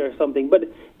cheated or something. But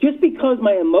just because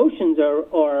my emotions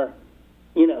are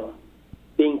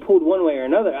being pulled one way or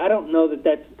another, I don't know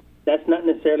that's not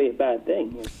necessarily a bad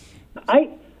thing.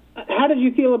 How did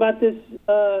you feel about this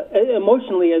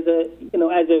emotionally as a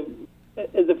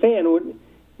fan,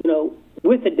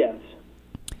 with the deaths?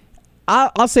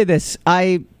 I'll say this.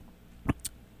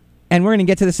 And we're going to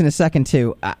get to this in a second,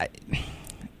 too.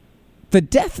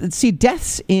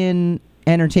 Deaths in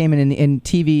entertainment and in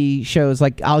TV shows,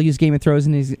 like I'll use Game of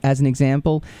Thrones as an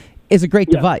example, is a great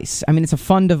device. I mean, it's a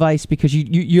fun device because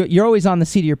you're always on the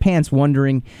seat of your pants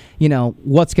wondering,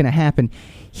 what's going to happen.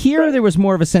 Here, there was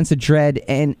more of a sense of dread,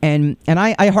 and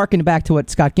I hearkened back to what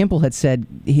Scott Gimple had said.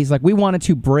 He's like, we wanted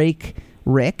to break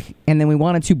Rick, and then we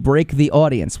wanted to break the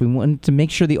audience. We wanted to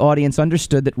make sure the audience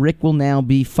understood that Rick will now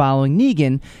be following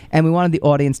Negan, and we wanted the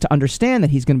audience to understand that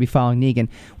he's going to be following Negan.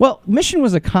 Well, mission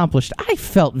was accomplished. I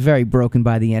felt very broken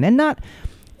by the end, and not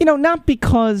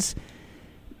because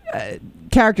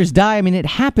characters die. I mean, it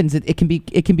happens. It can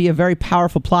be a very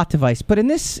powerful plot device. But in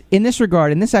this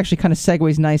regard, and this actually kind of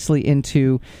segues nicely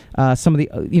into some of the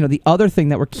the other thing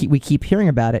that we keep hearing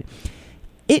about it.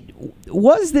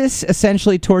 Was this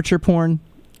essentially torture porn?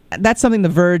 that's something The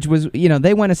Verge was,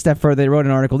 they went a step further. They wrote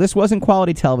an article. This wasn't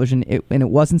quality television, and it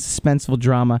wasn't suspenseful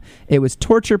drama. It was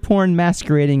torture porn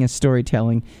masquerading as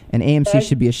storytelling, and AMC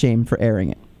should be ashamed for airing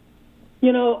it.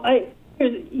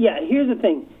 Here's the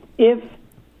thing. If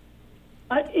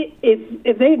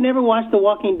they had never watched The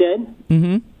Walking Dead,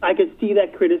 I could see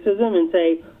that criticism and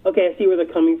say, okay, I see where they're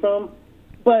coming from.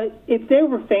 But if they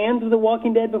were fans of The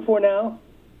Walking Dead before now,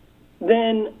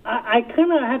 then I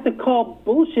kind of have to call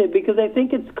bullshit, because I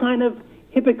think it's kind of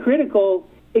hypocritical.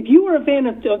 If you were a fan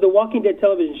of The Walking Dead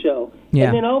television show,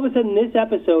 and then all of a sudden this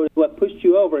episode is what pushed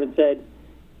you over and said,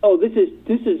 oh, this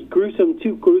is gruesome,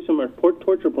 too gruesome, or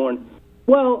torture porn.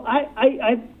 Well,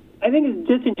 I think it's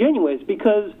disingenuous,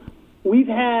 because we've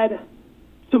had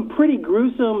some pretty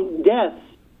gruesome deaths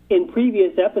in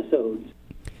previous episodes.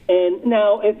 And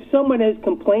now, if someone has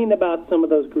complained about some of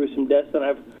those gruesome deaths, and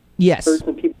I've heard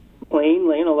some people complain,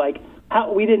 like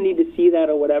how we didn't need to see that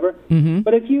or whatever.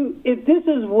 But if this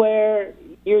is where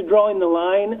you're drawing the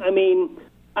line, I mean,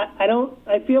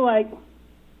 I feel like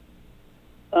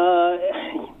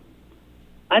I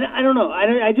don't know. I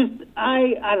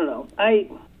don't know. I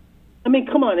mean,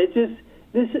 come on.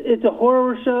 It's a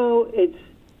horror show. If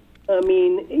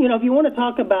you want to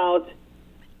talk about.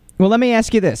 Well, let me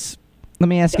ask you this.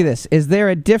 Is there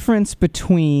a difference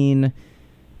between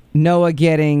Noah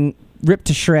getting ripped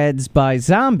to shreds by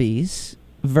zombies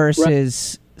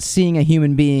versus seeing a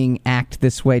human being act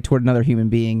this way toward another human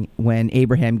being when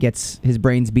Abraham gets his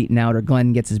brains beaten out, or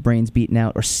Glenn gets his brains beaten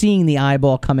out, or seeing the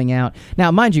eyeball coming out?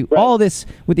 Now, mind you, all this,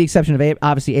 with the exception of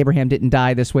obviously Abraham didn't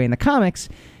die this way in the comics,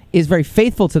 is very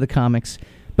faithful to the comics.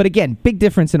 But again, big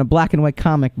difference in a black and white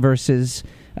comic versus,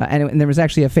 and there was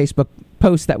actually a Facebook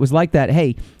post that was like that.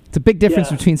 Hey, it's a big difference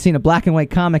between seeing a black and white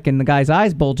comic and the guy's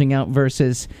eyes bulging out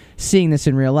versus seeing this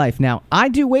in real life. Now, I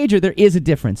do wager there is a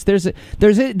difference. There is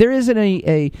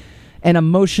an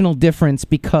emotional difference,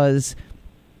 because,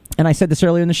 and I said this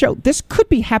earlier in the show, this could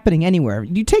be happening anywhere.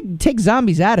 You take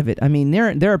zombies out of it. I mean,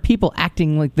 there are people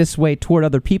acting like this way toward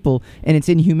other people, and it's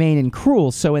inhumane and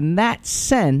cruel. So in that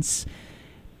sense,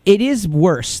 it is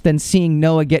worse than seeing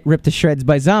Noah get ripped to shreds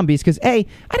by zombies, because, I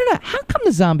don't know, how come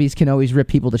the zombies can always rip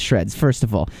people to shreds, first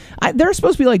of all? They're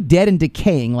supposed to be, like, dead and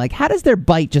decaying. Like, how does their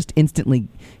bite just instantly...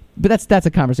 But that's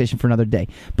a conversation for another day.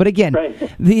 But again,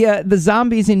 the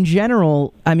zombies in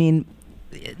general, I mean,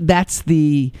 that's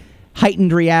the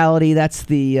heightened reality. That's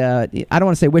the, I don't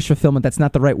want to say wish fulfillment. That's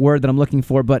not the right word that I'm looking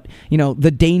for. But,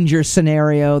 the danger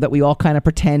scenario that we all kind of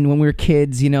pretend when we were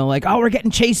kids, like, oh, we're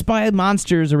getting chased by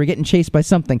monsters, or we're getting chased by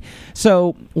something.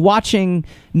 So watching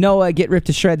Noah get ripped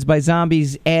to shreds by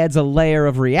zombies adds a layer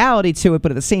of reality to it.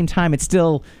 But at the same time, it's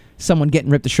still someone getting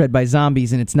ripped to shreds by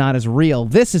zombies, and it's not as real.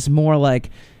 This is more like,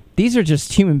 these are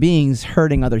just human beings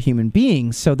hurting other human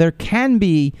beings. So there can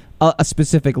be a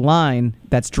specific line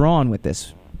that's drawn with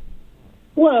this.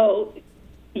 Well,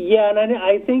 yeah, and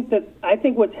I think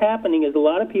what's happening is a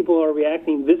lot of people are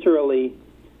reacting viscerally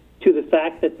to the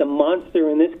fact that the monster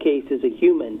in this case is a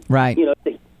human. Right. It's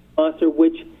a monster,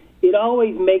 which it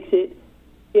always makes it.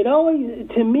 It always,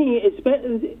 to me,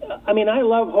 I mean, I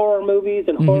love horror movies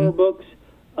and horror books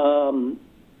and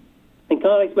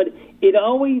comics, but it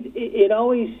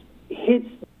always hits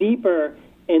deeper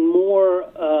and more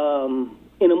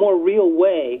in a more real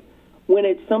way when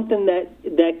it's something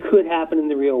that could happen in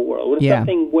the real world. When it's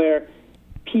something where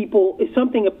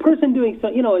a person doing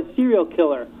something, a serial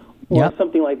killer or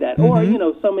something like that, or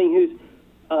somebody who's,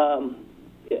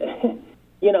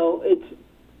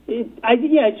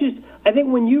 it's just, I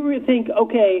think when you think,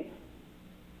 okay,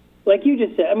 like you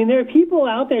just said, I mean, there are people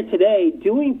out there today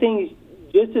doing things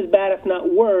just as bad, if not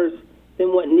worse,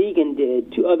 than what Negan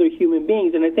did to other human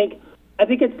beings, and I think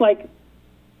it's like.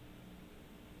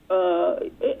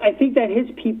 I think that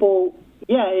hits people,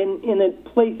 in a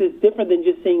place that's different than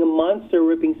just seeing a monster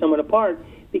ripping someone apart,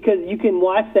 because you can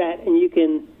watch that and you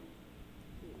can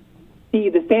see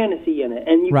the fantasy in it,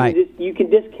 and you can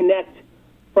disconnect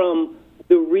from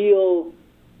the real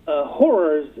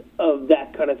horrors of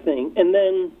that kind of thing. And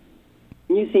then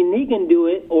you see Negan do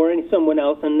it, or someone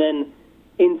else, and then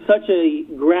in such a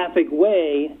graphic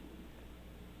way,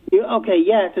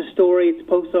 it's a story, it's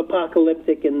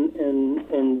post-apocalyptic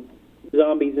and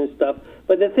zombies and stuff.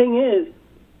 But the thing is,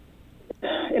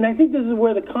 and I think this is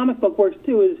where the comic book works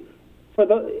too, is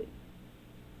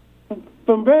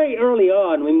from very early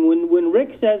on, when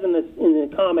Rick says in the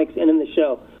comics and in the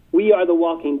show, "We are the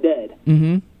Walking Dead,"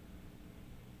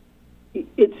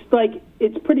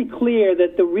 it's pretty clear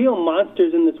that the real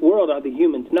monsters in this world are the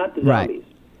humans, not the zombies. Right.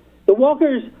 The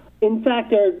walkers, in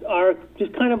fact, are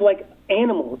just kind of like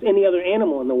animals, any other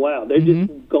animal in the wild. They're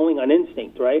just going on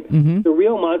instinct, right? The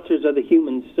real monsters are the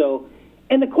humans. So,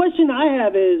 And the question I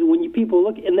have is, when people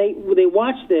look and they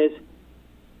watch this,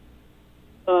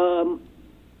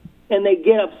 and they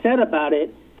get upset about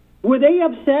it, were they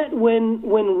upset when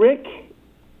Rick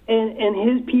and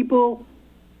his people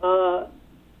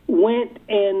went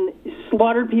and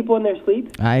slaughtered people in their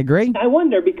sleep? I agree. I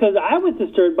wonder, because I was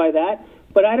disturbed by that,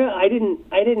 but I didn't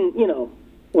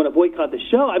want to boycott the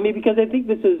show. I mean, because I think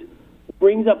this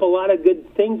brings up a lot of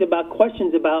good things about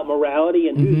questions about morality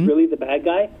and who's really the bad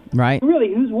guy. Right.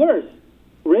 Really, who's worse,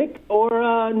 Rick or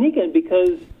Negan?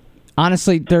 Because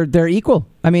honestly, they're equal.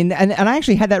 I mean, and I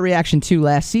actually had that reaction too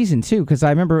last season too, because I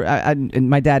remember and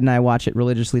my dad and I watch it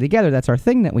religiously together. That's our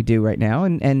thing that we do right now.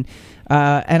 And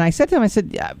I said to him, I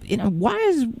said,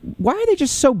 why are they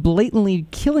just so blatantly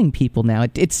killing people now?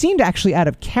 It seemed actually out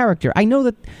of character. I know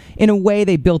that in a way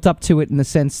they built up to it in the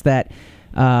sense that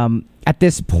at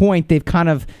this point they've kind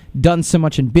of done so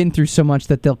much and been through so much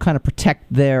that they'll kind of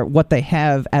protect what they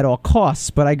have at all costs.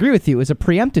 But I agree with you. It was a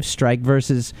preemptive strike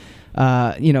versus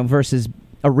versus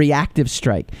a reactive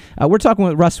strike. We're talking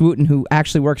with Russ Wooten, who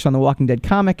actually works on the Walking Dead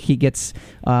comic. He gets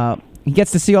to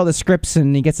see all the scripts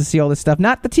and he gets to see all this stuff.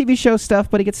 Not the TV show stuff,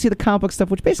 but he gets to see the comic book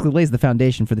stuff, which basically lays the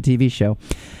foundation for the TV show.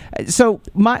 So,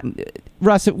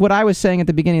 Russ, what I was saying at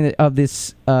the beginning of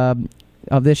this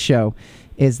show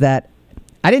is that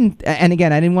I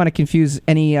didn't want to confuse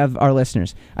any of our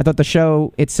listeners. I thought the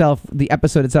show itself, the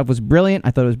episode itself, was brilliant.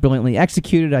 I thought it was brilliantly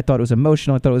executed. I thought it was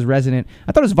emotional. I thought it was resonant.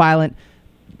 I thought it was violent.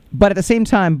 But at the same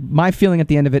time, my feeling at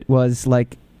the end of it was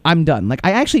like, I'm done. Like,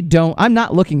 I'm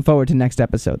not looking forward to next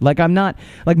episode. Like, I'm not,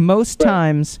 like most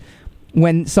times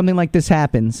when something like this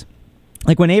happens,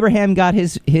 like when Abraham got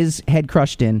his head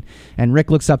crushed in and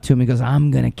Rick looks up to him and goes, I'm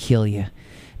going to kill you.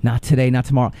 Not today, not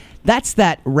tomorrow. That's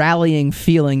that rallying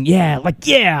feeling. Yeah,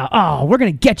 oh, we're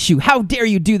going to get you. How dare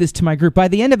you do this to my group? By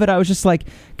the end of it, I was just like,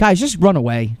 guys, just run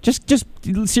away. Just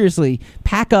seriously,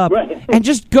 pack up and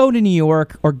just go to New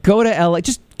York or go to LA.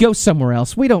 Just go somewhere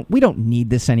else. We don't need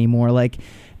this anymore. Like,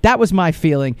 that was my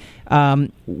feeling.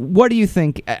 What do you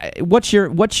think? What's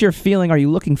your feeling? Are you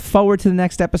looking forward to the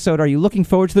next episode? Are you looking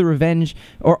forward to the revenge?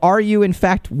 Or are you, in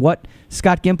fact, what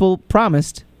Scott Gimple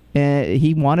promised?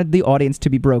 He wanted the audience to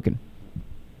be broken.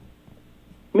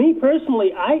 Me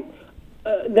personally,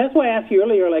 that's why I asked you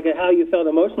earlier, like how you felt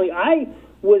emotionally. I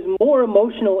was more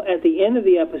emotional at the end of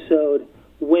the episode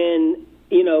when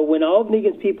all of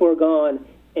Negan's people are gone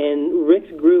and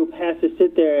Rick's group has to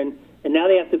sit there and now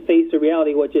they have to face the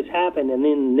reality of what just happened, and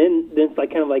then it's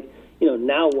like kind of like,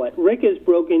 now what? Rick is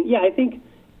broken. Yeah, I think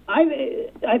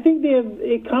they have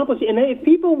accomplished it. And if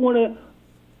people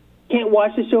can't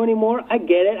watch the show anymore, I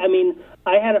get it. I mean,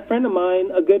 I had a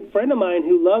good friend of mine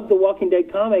who loved the Walking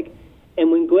Dead comic,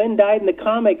 and when Glenn died in the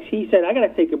comics, he said, I got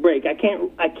to take a break. I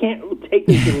can't take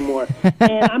this anymore.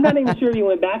 And I'm not even sure he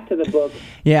went back to the book.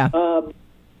 Yeah.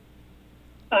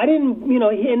 I didn't,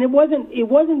 and it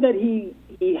wasn't that he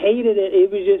hated it. It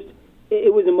was just,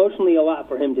 it was emotionally a lot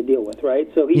for him to deal with,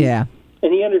 right? So he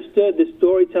understood the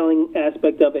storytelling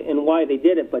aspect of it and why they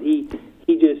did it, but he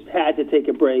just had to take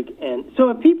a break. And so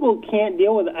if people can't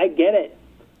deal with it, I get it.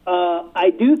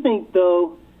 I do think,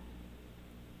 though,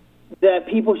 that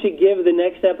people should give the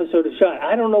next episode a shot.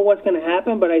 I don't know what's going to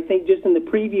happen, but I think just in the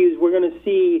previews we're going to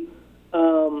see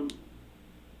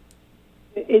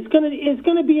it's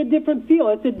going to be a different feel.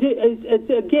 It's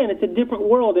a different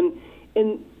world, and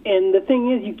the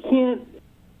thing is, you can't.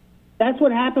 That's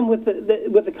what happened with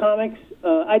the comics.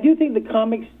 I do think the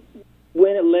comics,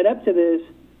 when it led up to this,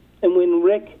 and when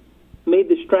Rick made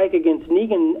the strike against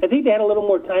Negan, I think they had a little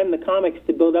more time in the comics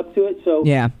to build up to it. So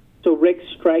Rick's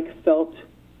strike felt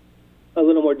a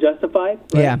little more justified.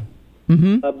 Right? Yeah.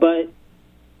 Mm-hmm. But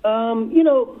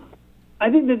I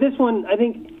think that this one,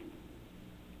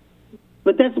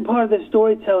 but that's a part of the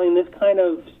storytelling. This kind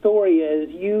of story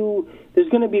is there's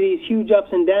going to be these huge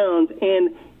ups and downs,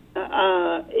 and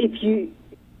if you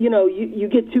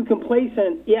get too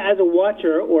complacent, as a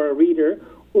watcher or a reader,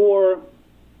 or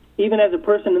even as a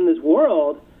person in this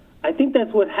world, I think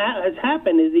that's what has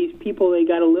happened. Is these people, they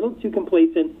got a little too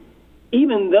complacent,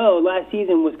 even though last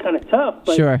season was kind of tough.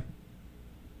 But, sure.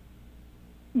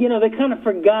 They kind of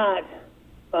forgot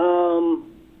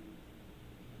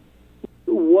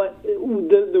what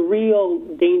the real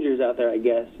dangers out there, I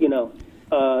guess.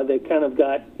 They kind of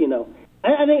got,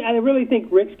 I really think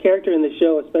Rick's character in the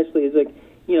show especially is like,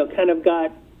 kind of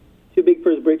got too big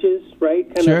for his britches, right?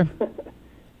 Sure.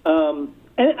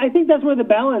 And I think that's where the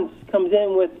balance comes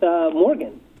in with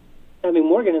Morgan. Having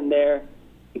Morgan in there,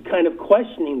 kind of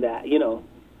questioning that,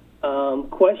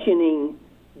 questioning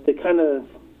the kind of,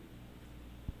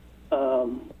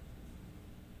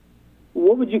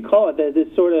 what would you call it?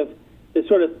 This sort of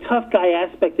sort of tough guy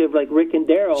aspect of like Rick and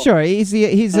Daryl. Sure, he's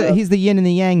the yin and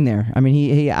the yang there. I mean,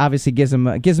 he obviously gives him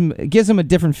a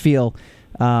different feel.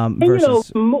 And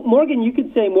Versus, Morgan, you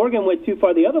could say Morgan went too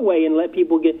far the other way and let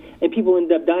people people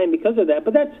end up dying because of that.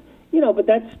 But that's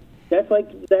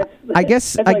I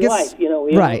guess life,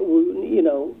 right.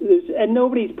 And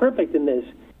nobody's perfect in this,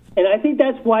 and I think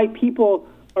that's why people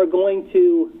are going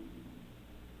to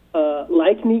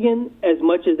like Negan as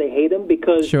much as they hate him,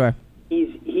 because sure.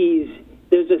 he's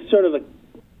there's a sort of a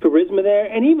charisma there,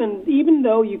 and even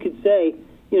though you could say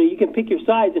you can pick your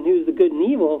sides and who's the good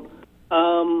and evil.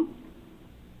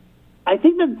 I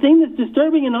think the thing that's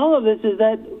disturbing in all of this is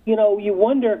that you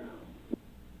wonder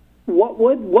what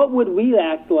would we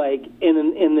act like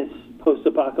in this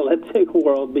post-apocalyptic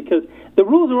world, because the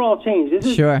rules are all changed. This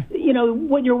is, sure.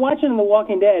 What you're watching in The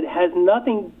Walking Dead has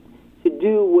nothing to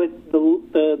do with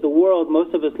the world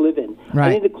most of us live in. Right.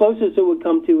 I think the closest it would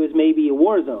come to is maybe a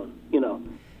war zone.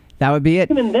 That would be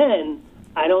it. Even then,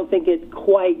 I don't think it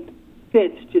quite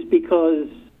fits, just because.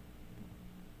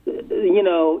 Even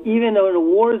though in a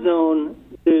war zone,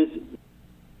 there's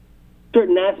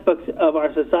certain aspects of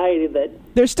our society that...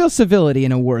 There's still civility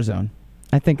in a war zone.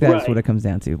 I think that's right. what it comes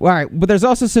down to. All right, but there's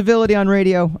also civility on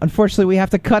radio. Unfortunately, we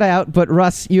have to cut out, but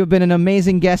Russ, you have been an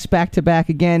amazing guest back-to-back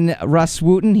again. Russ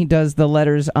Wooten, he does the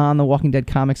letters on The Walking Dead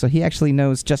comics, so he actually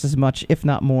knows just as much, if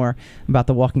not more, about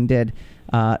The Walking Dead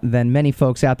than many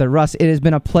folks out there. Russ, it has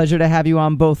been a pleasure to have you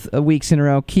on both weeks in a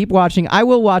row. Keep watching. I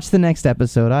will watch the next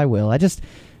episode. I will. I just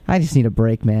need a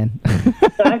break, man.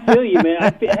 I feel you,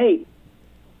 man. Hey,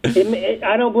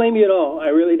 I don't blame you at all. I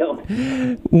really don't.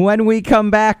 When we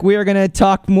come back, we are going to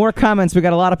talk more comments. We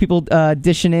got a lot of people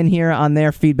dishing in here on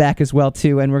their feedback as well,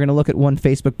 too, and we're going to look at one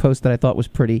Facebook post that I thought was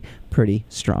pretty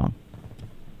strong.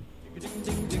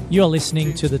 You're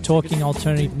listening to the Talking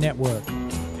Alternative Network.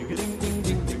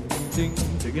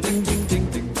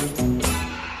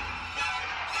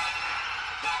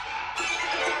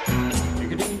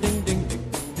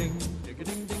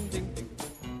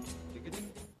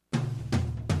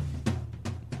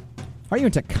 Are you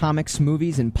into comics,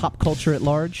 movies, and pop culture at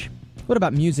large? What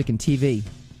about music and TV?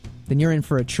 Then you're in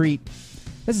for a treat.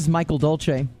 This is Michael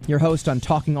Dolce, your host on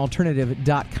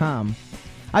TalkingAlternative.com.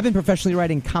 I've been professionally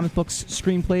writing comic books,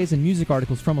 screenplays, and music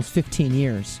articles for almost 15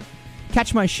 years.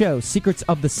 Catch my show, Secrets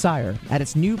of the Sire, at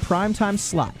its new primetime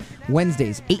slot,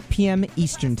 Wednesdays, 8 p.m.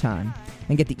 Eastern Time,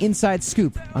 and get the inside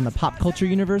scoop on the pop culture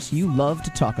universe you love to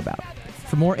talk about.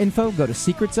 For more info, go to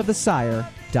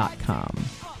secretsofthesire.com.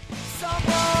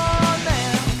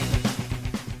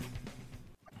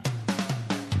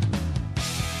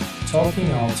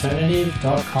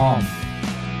 TalkingAlternative.com.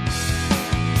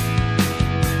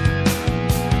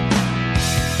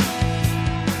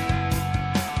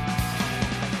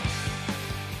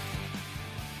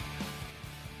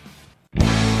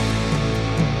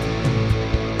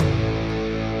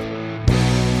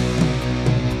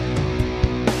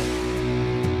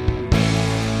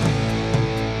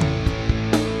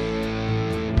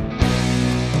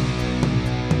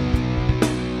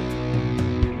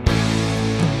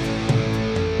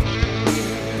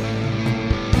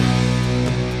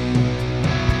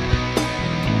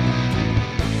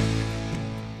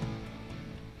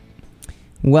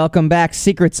 Welcome back,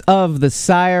 Secrets of the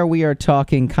Sire. We are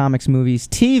talking comics, movies,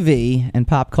 TV, and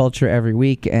pop culture every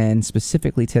week, and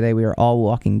specifically today we are all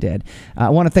Walking Dead. I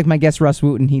want to thank my guest, Russ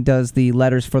Wooten. He does the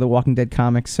letters for the Walking Dead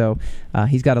comics, so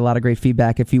he's got a lot of great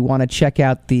feedback. If you want to check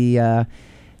out the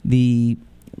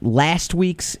last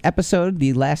week's episode,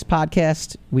 the last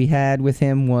podcast we had with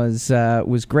him was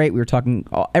great. We were talking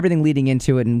everything leading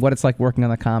into it and what it's like working on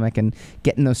the comic and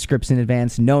getting those scripts in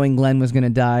advance, knowing Glenn was going to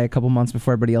die a couple months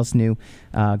before everybody else knew.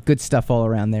 Good stuff all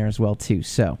around there as well, too.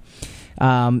 So,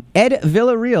 Ed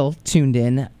Villarreal tuned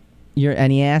in,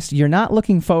 and he asked, "You're not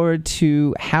looking forward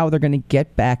to how they're going to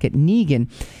get back at Negan?"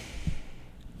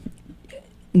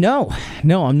 No,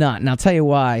 I'm not, and I'll tell you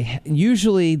why.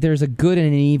 Usually there's a good and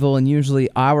an evil, and usually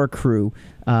our crew,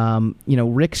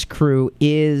 Rick's crew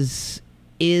is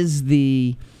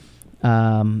the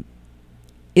good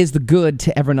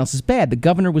to everyone else's bad. The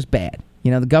governor was bad.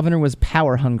 The governor was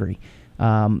power hungry.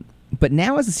 But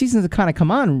now as the seasons have kind of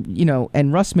come on,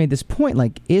 and Russ made this point,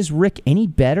 like, is Rick any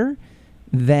better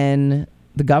than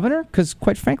the governor? Because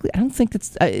quite frankly, I don't think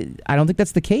that's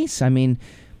the case. I mean,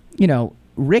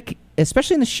 Rick,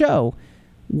 especially in the show,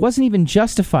 wasn't even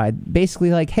justified.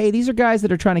 Basically, like, hey, these are guys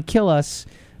that are trying to kill us.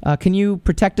 Can you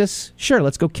protect us? Sure,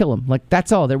 let's go kill them. Like,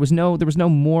 that's all. There was no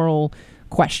moral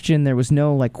question. There was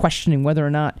no like questioning whether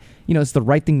or not, you know, it's the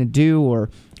right thing to do,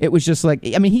 or it was just like,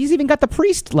 I mean, he's even got the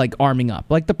priest like arming up.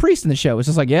 Like the priest in the show is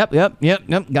just like, yep,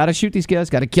 got to shoot these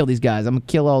guys, got to kill these guys. I'm going to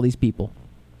kill all these people.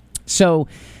 So,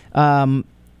 and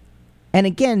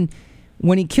again,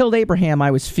 when he killed Abraham,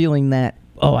 I was feeling that,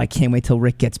 oh, I can't wait till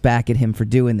Rick gets back at him for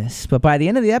doing this. But by the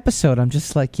end of the episode, I'm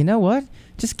just like, you know what?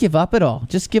 Just give up it all.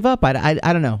 Just give up. I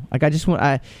don't know. Like,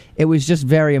 it was just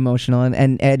very emotional.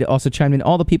 And Ed also chimed in,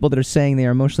 all the people that are saying they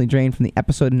are emotionally drained from the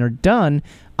episode and are done,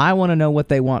 I want to know what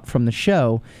they want from the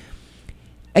show.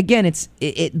 Again,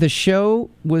 the show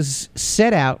was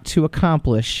set out to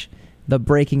accomplish the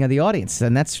breaking of the audience.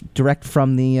 And that's direct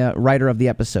from the writer of the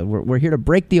episode. We're here to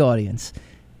break the audience.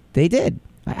 They did.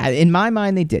 In my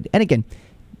mind, they did. And again,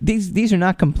 these are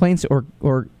not complaints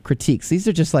or critiques. These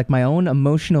are just like my own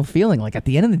emotional feeling. Like at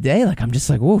the end of the day, like I'm just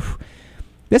like, whoa,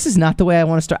 this is not the way I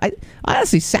want to start. I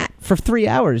honestly sat for 3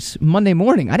 hours Monday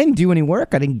morning. I didn't do any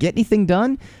work. I didn't get anything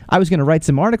done. I was going to write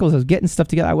some articles. I was getting stuff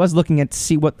together. I was looking to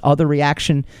see what other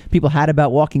reaction people had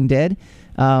about Walking Dead.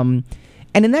 And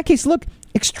in that case, look,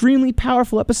 extremely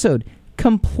powerful episode.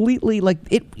 Completely, like,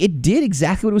 it did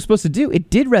exactly what it was supposed to do. It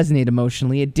did resonate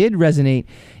emotionally. It did resonate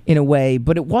in a way,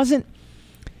 but it wasn't...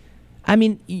 I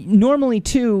mean, normally,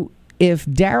 too, if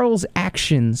Daryl's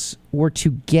actions were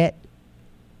to get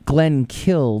Glenn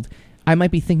killed, I might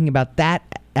be thinking about that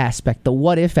aspect, the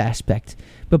what-if aspect.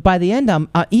 But by the end,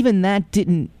 even that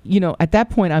didn't... You know, at that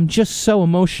point, I'm just so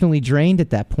emotionally drained at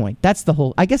that point. That's the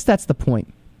whole... I guess that's the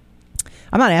point.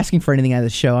 I'm not asking for anything out of the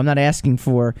show. I'm not asking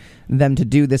for them to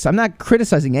do this. I'm not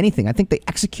criticizing anything. I think they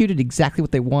executed exactly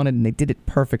what they wanted, and they did it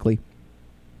perfectly.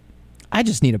 I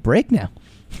just need a break now.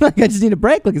 Like, I just need a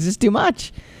break. Like, it's just too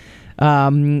much.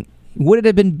 Would it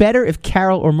have been better if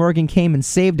Carol or Morgan came and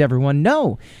saved everyone?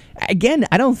 No. Again,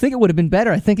 I don't think it would have been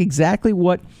better. I think exactly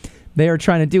what they are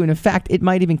trying to do. And in fact, it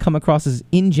might even come across as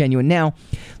ingenuine. Now,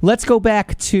 let's go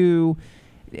back to,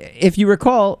 if you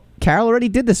recall, Carol already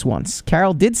did this once.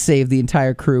 Carol did save the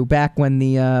entire crew back when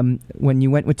when you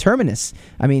went with Terminus.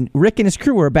 I mean, Rick and his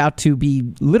crew were about to be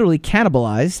literally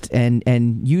cannibalized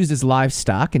and used as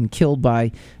livestock and killed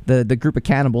by the group of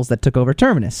cannibals that took over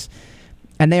Terminus.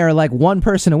 And they are like one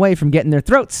person away from getting their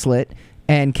throats slit,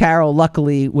 and Carol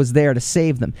luckily was there to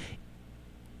save them.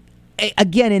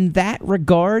 Again, in that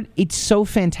regard, it's so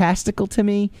fantastical to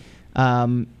me.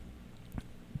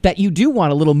 That you do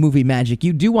want a little movie magic.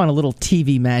 You do want a little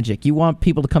TV magic. You want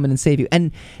people to come in and save you.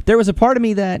 And there was a part of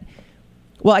me that,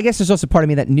 well, I guess there's also a part of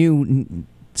me that knew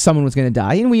someone was going to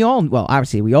die. And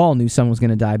obviously we all knew someone was going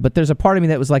to die. But there's a part of me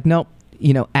that was like, nope,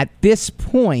 you know, at this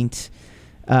point,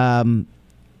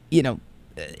 you know,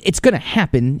 it's going to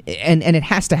happen, and it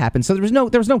has to happen. So there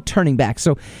was no turning back.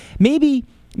 So maybe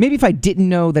if I didn't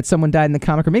know that someone died in the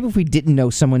comic, or maybe if we didn't know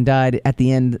someone died at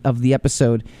the end of the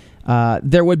episode,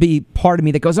 there would be part of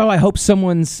me that goes, oh, I hope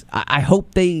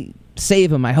they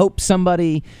save him. I hope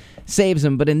somebody saves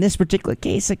him. But in this particular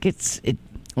case, like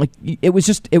it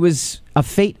was a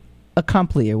fait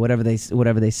accompli, or whatever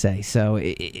they say. So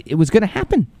it was going to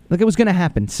happen. Like, it was going to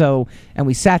happen. So, and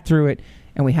we sat through it,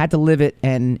 and we had to live it,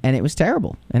 and it was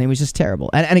terrible. And it was just terrible.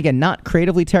 And again, not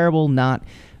creatively terrible, not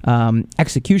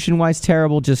execution-wise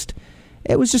terrible, just...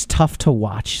 It was just tough to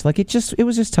watch. Like, it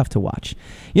was just tough to watch.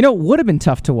 You know, it would have been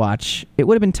tough to watch. It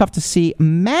would have been tough to see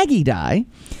Maggie die.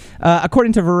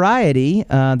 According to Variety,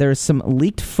 there's some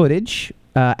leaked footage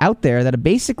out there that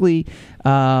basically,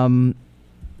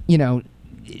 you know,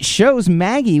 shows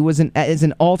Maggie as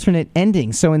an alternate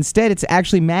ending. So instead, it's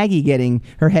actually Maggie getting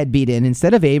her head beat in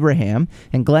instead of Abraham,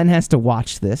 and Glenn has to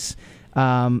watch this.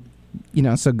 You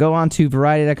know, so go on to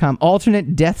Variety.com.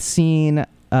 Alternate death scene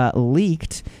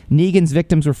leaked. Negan's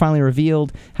victims were finally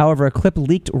revealed. However, a clip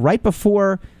leaked right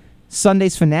before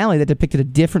Sunday's finale that depicted a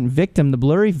different victim. The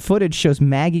blurry footage shows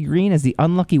Maggie Green as the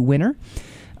unlucky winner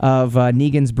of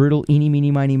Negan's brutal eeny,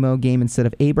 meeny, miny, mo game instead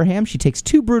of Abraham. She takes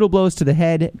 2 brutal blows to the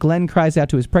head. Glenn cries out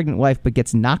to his pregnant wife but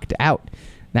gets knocked out.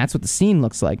 That's what the scene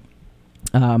looks like.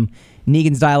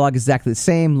 Negan's dialogue is exactly the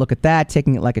same. Look at that,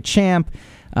 taking it like a champ.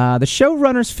 The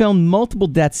showrunners filmed multiple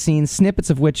death scenes, snippets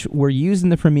of which were used in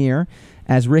the premiere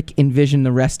as Rick envisioned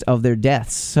the rest of their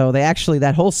deaths. So they actually,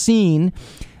 that whole scene,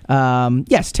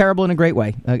 yes, terrible in a great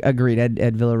way. Agreed,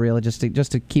 Ed Villarreal. Just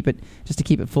to keep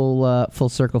it full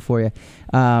circle for you.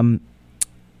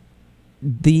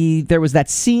 There was that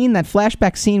scene, that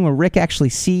flashback scene where Rick actually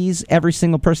sees every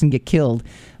single person get killed,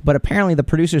 but apparently the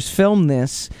producers filmed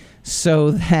this so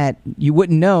that you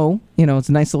wouldn't know. You know, it's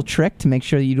a nice little trick to make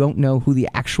sure you don't know who the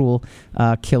actual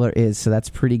killer is. So that's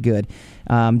pretty good.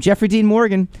 Jeffrey Dean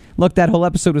Morgan, look, that whole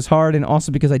episode was hard, and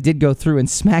also because I did go through and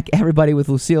smack everybody with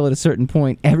Lucille at a certain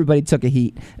point. Everybody took a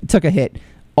hit.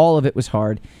 All of it was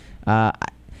hard.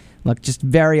 Look, just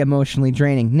very emotionally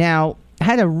draining. Now, I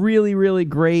had a really, really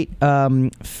great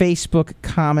Facebook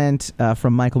comment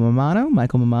from Michael Mamano.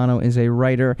 Michael Mamano is a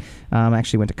writer. I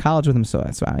actually went to college with him, so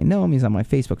that's why I know him. He's on my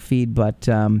Facebook feed. But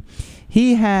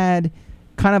he had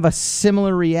kind of a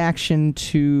similar reaction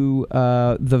to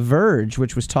The Verge,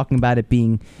 which was talking about it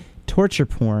being torture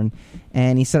porn.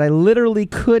 And he said, I literally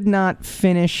could not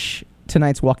finish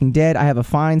tonight's Walking Dead. I have a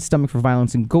fine stomach for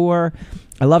violence and gore.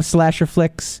 I love slasher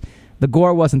flicks. The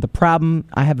gore wasn't the problem.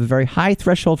 I have a very high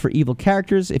threshold for evil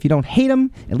characters. If you don't hate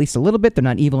them, at least a little bit, they're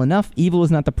not evil enough. Evil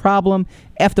is not the problem.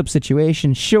 Effed up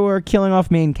situation, sure. Killing off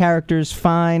main characters,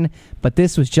 fine. But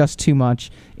this was just too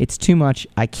much. It's too much.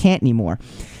 I can't anymore.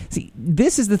 See,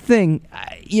 this is the thing.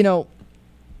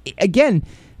 Again,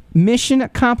 mission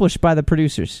accomplished by the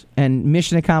producers and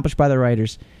mission accomplished by the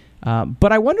writers.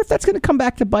 But I wonder if that's going to come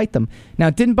back to bite them. Now,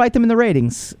 it didn't bite them in the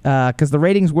ratings because the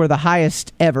ratings were the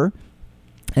highest ever.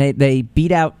 They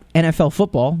beat out NFL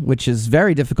football, which is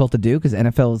very difficult to do because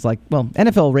NFL is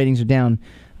NFL ratings are down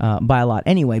by a lot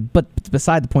anyway. But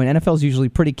beside the point, NFL is usually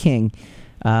pretty king.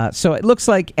 So it looks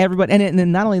like everybody, and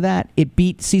then not only that, it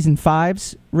beat season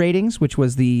 5's ratings, which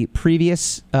was the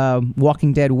previous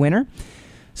Walking Dead winner.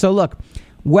 So look,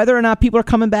 whether or not people are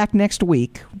coming back next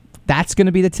week, that's going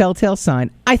to be the telltale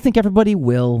sign. I think everybody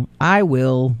will. I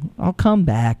will. I'll come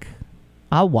back.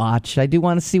 I'll watch. I do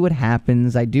want to see what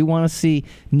happens. I do want to see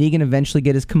Negan eventually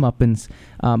get his comeuppance.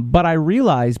 But I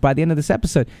realize by the end of this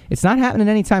episode, it's not happening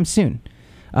anytime soon.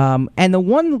 And the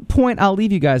one point I'll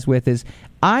leave you guys with is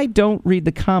I don't read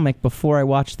the comic before I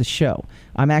watch the show.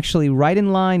 I'm actually right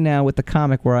in line now with the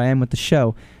comic where I am with the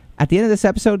show. At the end of this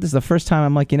episode, this is the first time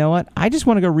I'm like, you know what? I just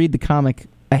want to go read the comic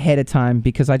ahead of time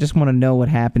because I just want to know what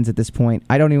happens at this point.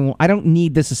 I don't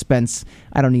need the suspense.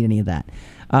 I don't need any of that.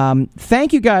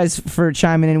 Thank you guys for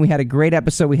chiming in. We had a great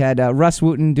episode. We had Russ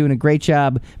Wooten doing a great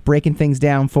job breaking things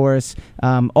down for us.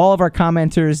 All of our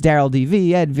commenters, Daryl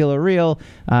DV, Ed Villarreal,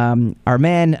 our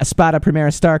man Espada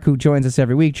Primera Stark, who joins us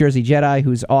every week, Jersey Jedi,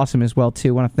 who's awesome as well, too.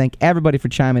 I want to thank everybody for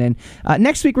chiming in.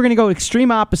 Next week, we're going to go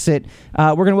extreme opposite.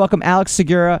 We're going to welcome Alex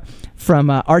Segura from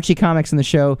Archie Comics in the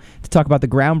show to talk about the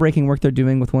groundbreaking work they're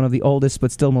doing with one of the oldest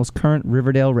but still most current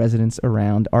Riverdale residents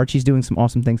around. Archie's doing some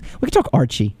awesome things. We can talk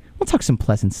Archie. We'll talk some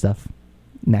pleasant stuff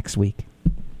next week.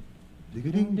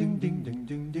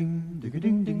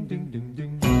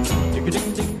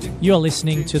 You're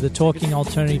listening to the Talking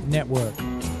Alternative Network.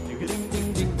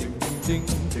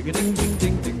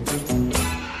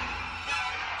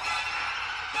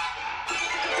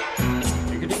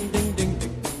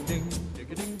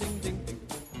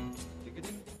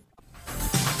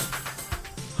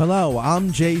 Hello,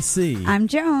 I'm JC. I'm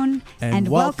Joan. And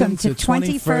welcome to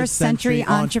 21st Century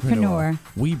Entrepreneur.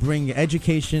 We bring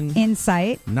education,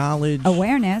 Insight, knowledge,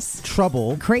 awareness,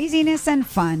 trouble, craziness, and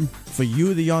fun for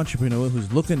you, the entrepreneur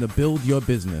who's looking to build your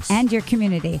business and your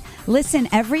community. Listen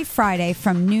every Friday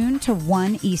from noon to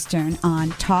 1 Eastern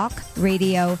on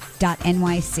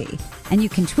talkradio.nyc. And you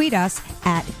can tweet us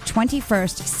at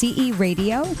 21st CE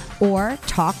Radio or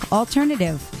Talk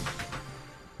Alternative.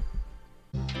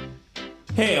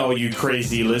 Hey, all you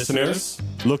crazy listeners.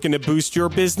 Looking to boost your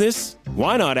business?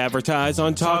 Why not advertise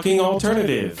on Talking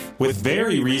Alternative with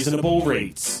very reasonable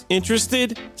rates?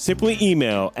 Interested? Simply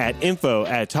email at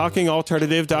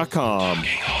info@talkingalternative.com.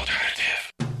 Talking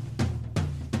Alternative.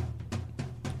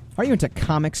 Are you into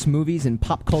comics, movies, and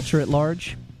pop culture at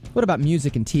large? What about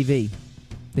music and TV?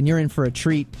 Then you're in for a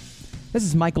treat. This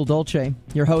is Michael Dolce,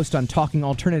 your host on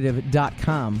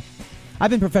talkingalternative.com. I've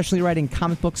been professionally writing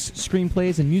comic books,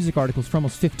 screenplays, and music articles for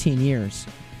almost 15 years.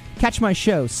 Catch my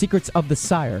show, Secrets of the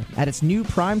Sire, at its new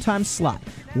primetime slot,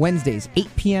 Wednesdays,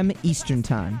 8 p.m. Eastern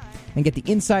Time, and get the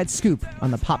inside scoop on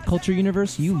the pop culture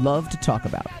universe you love to talk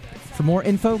about. For more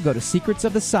info, go to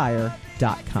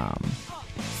secretsofthesire.com.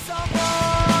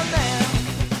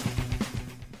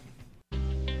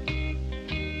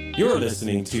 You're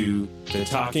listening to the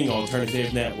Talking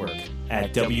Alternative Network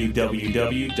at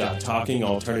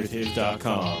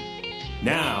www.talkingalternative.com.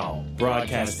 Now,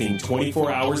 broadcasting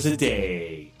 24 hours a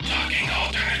day. Talking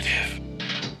Alternative.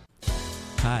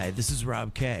 Hi, this is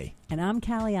Rob Kay. And I'm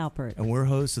Callie Alpert. And we're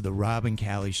hosts of The Rob and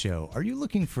Callie Show. Are you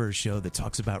looking for a show that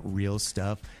talks about real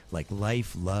stuff like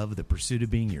life, love, the pursuit of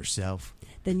being yourself?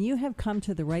 Then you have come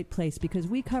to the right place because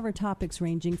we cover topics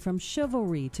ranging from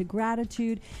chivalry to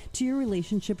gratitude to your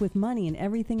relationship with money and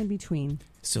everything in between.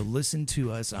 So listen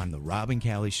to us on The Rob and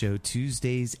Callie Show,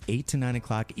 Tuesdays, 8 to 9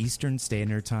 o'clock Eastern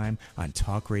Standard Time on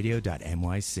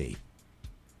talkradio.nyc.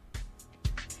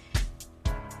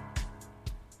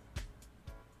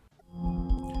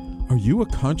 Are you a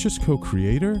conscious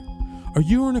co-creator? Are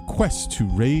you on a quest to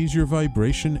raise your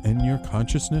vibration and your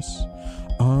consciousness?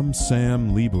 I'm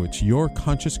Sam Leibowitz, your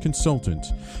conscious consultant,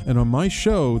 and on my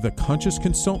show, The Conscious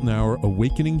Consultant Hour,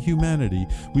 Awakening Humanity,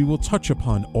 we will touch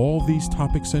upon all these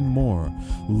topics and more.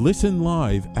 Listen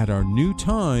live at our new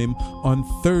time on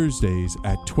Thursdays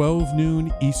at 12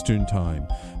 noon Eastern Time.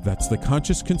 That's The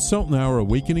Conscious Consultant Hour,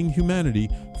 Awakening Humanity,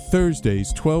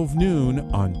 Thursdays 12 noon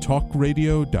on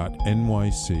talkradio.nyc.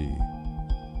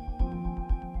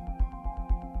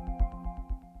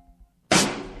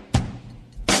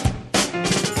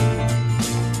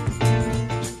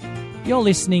 You're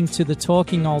listening to the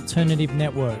Talking Alternative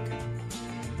Network.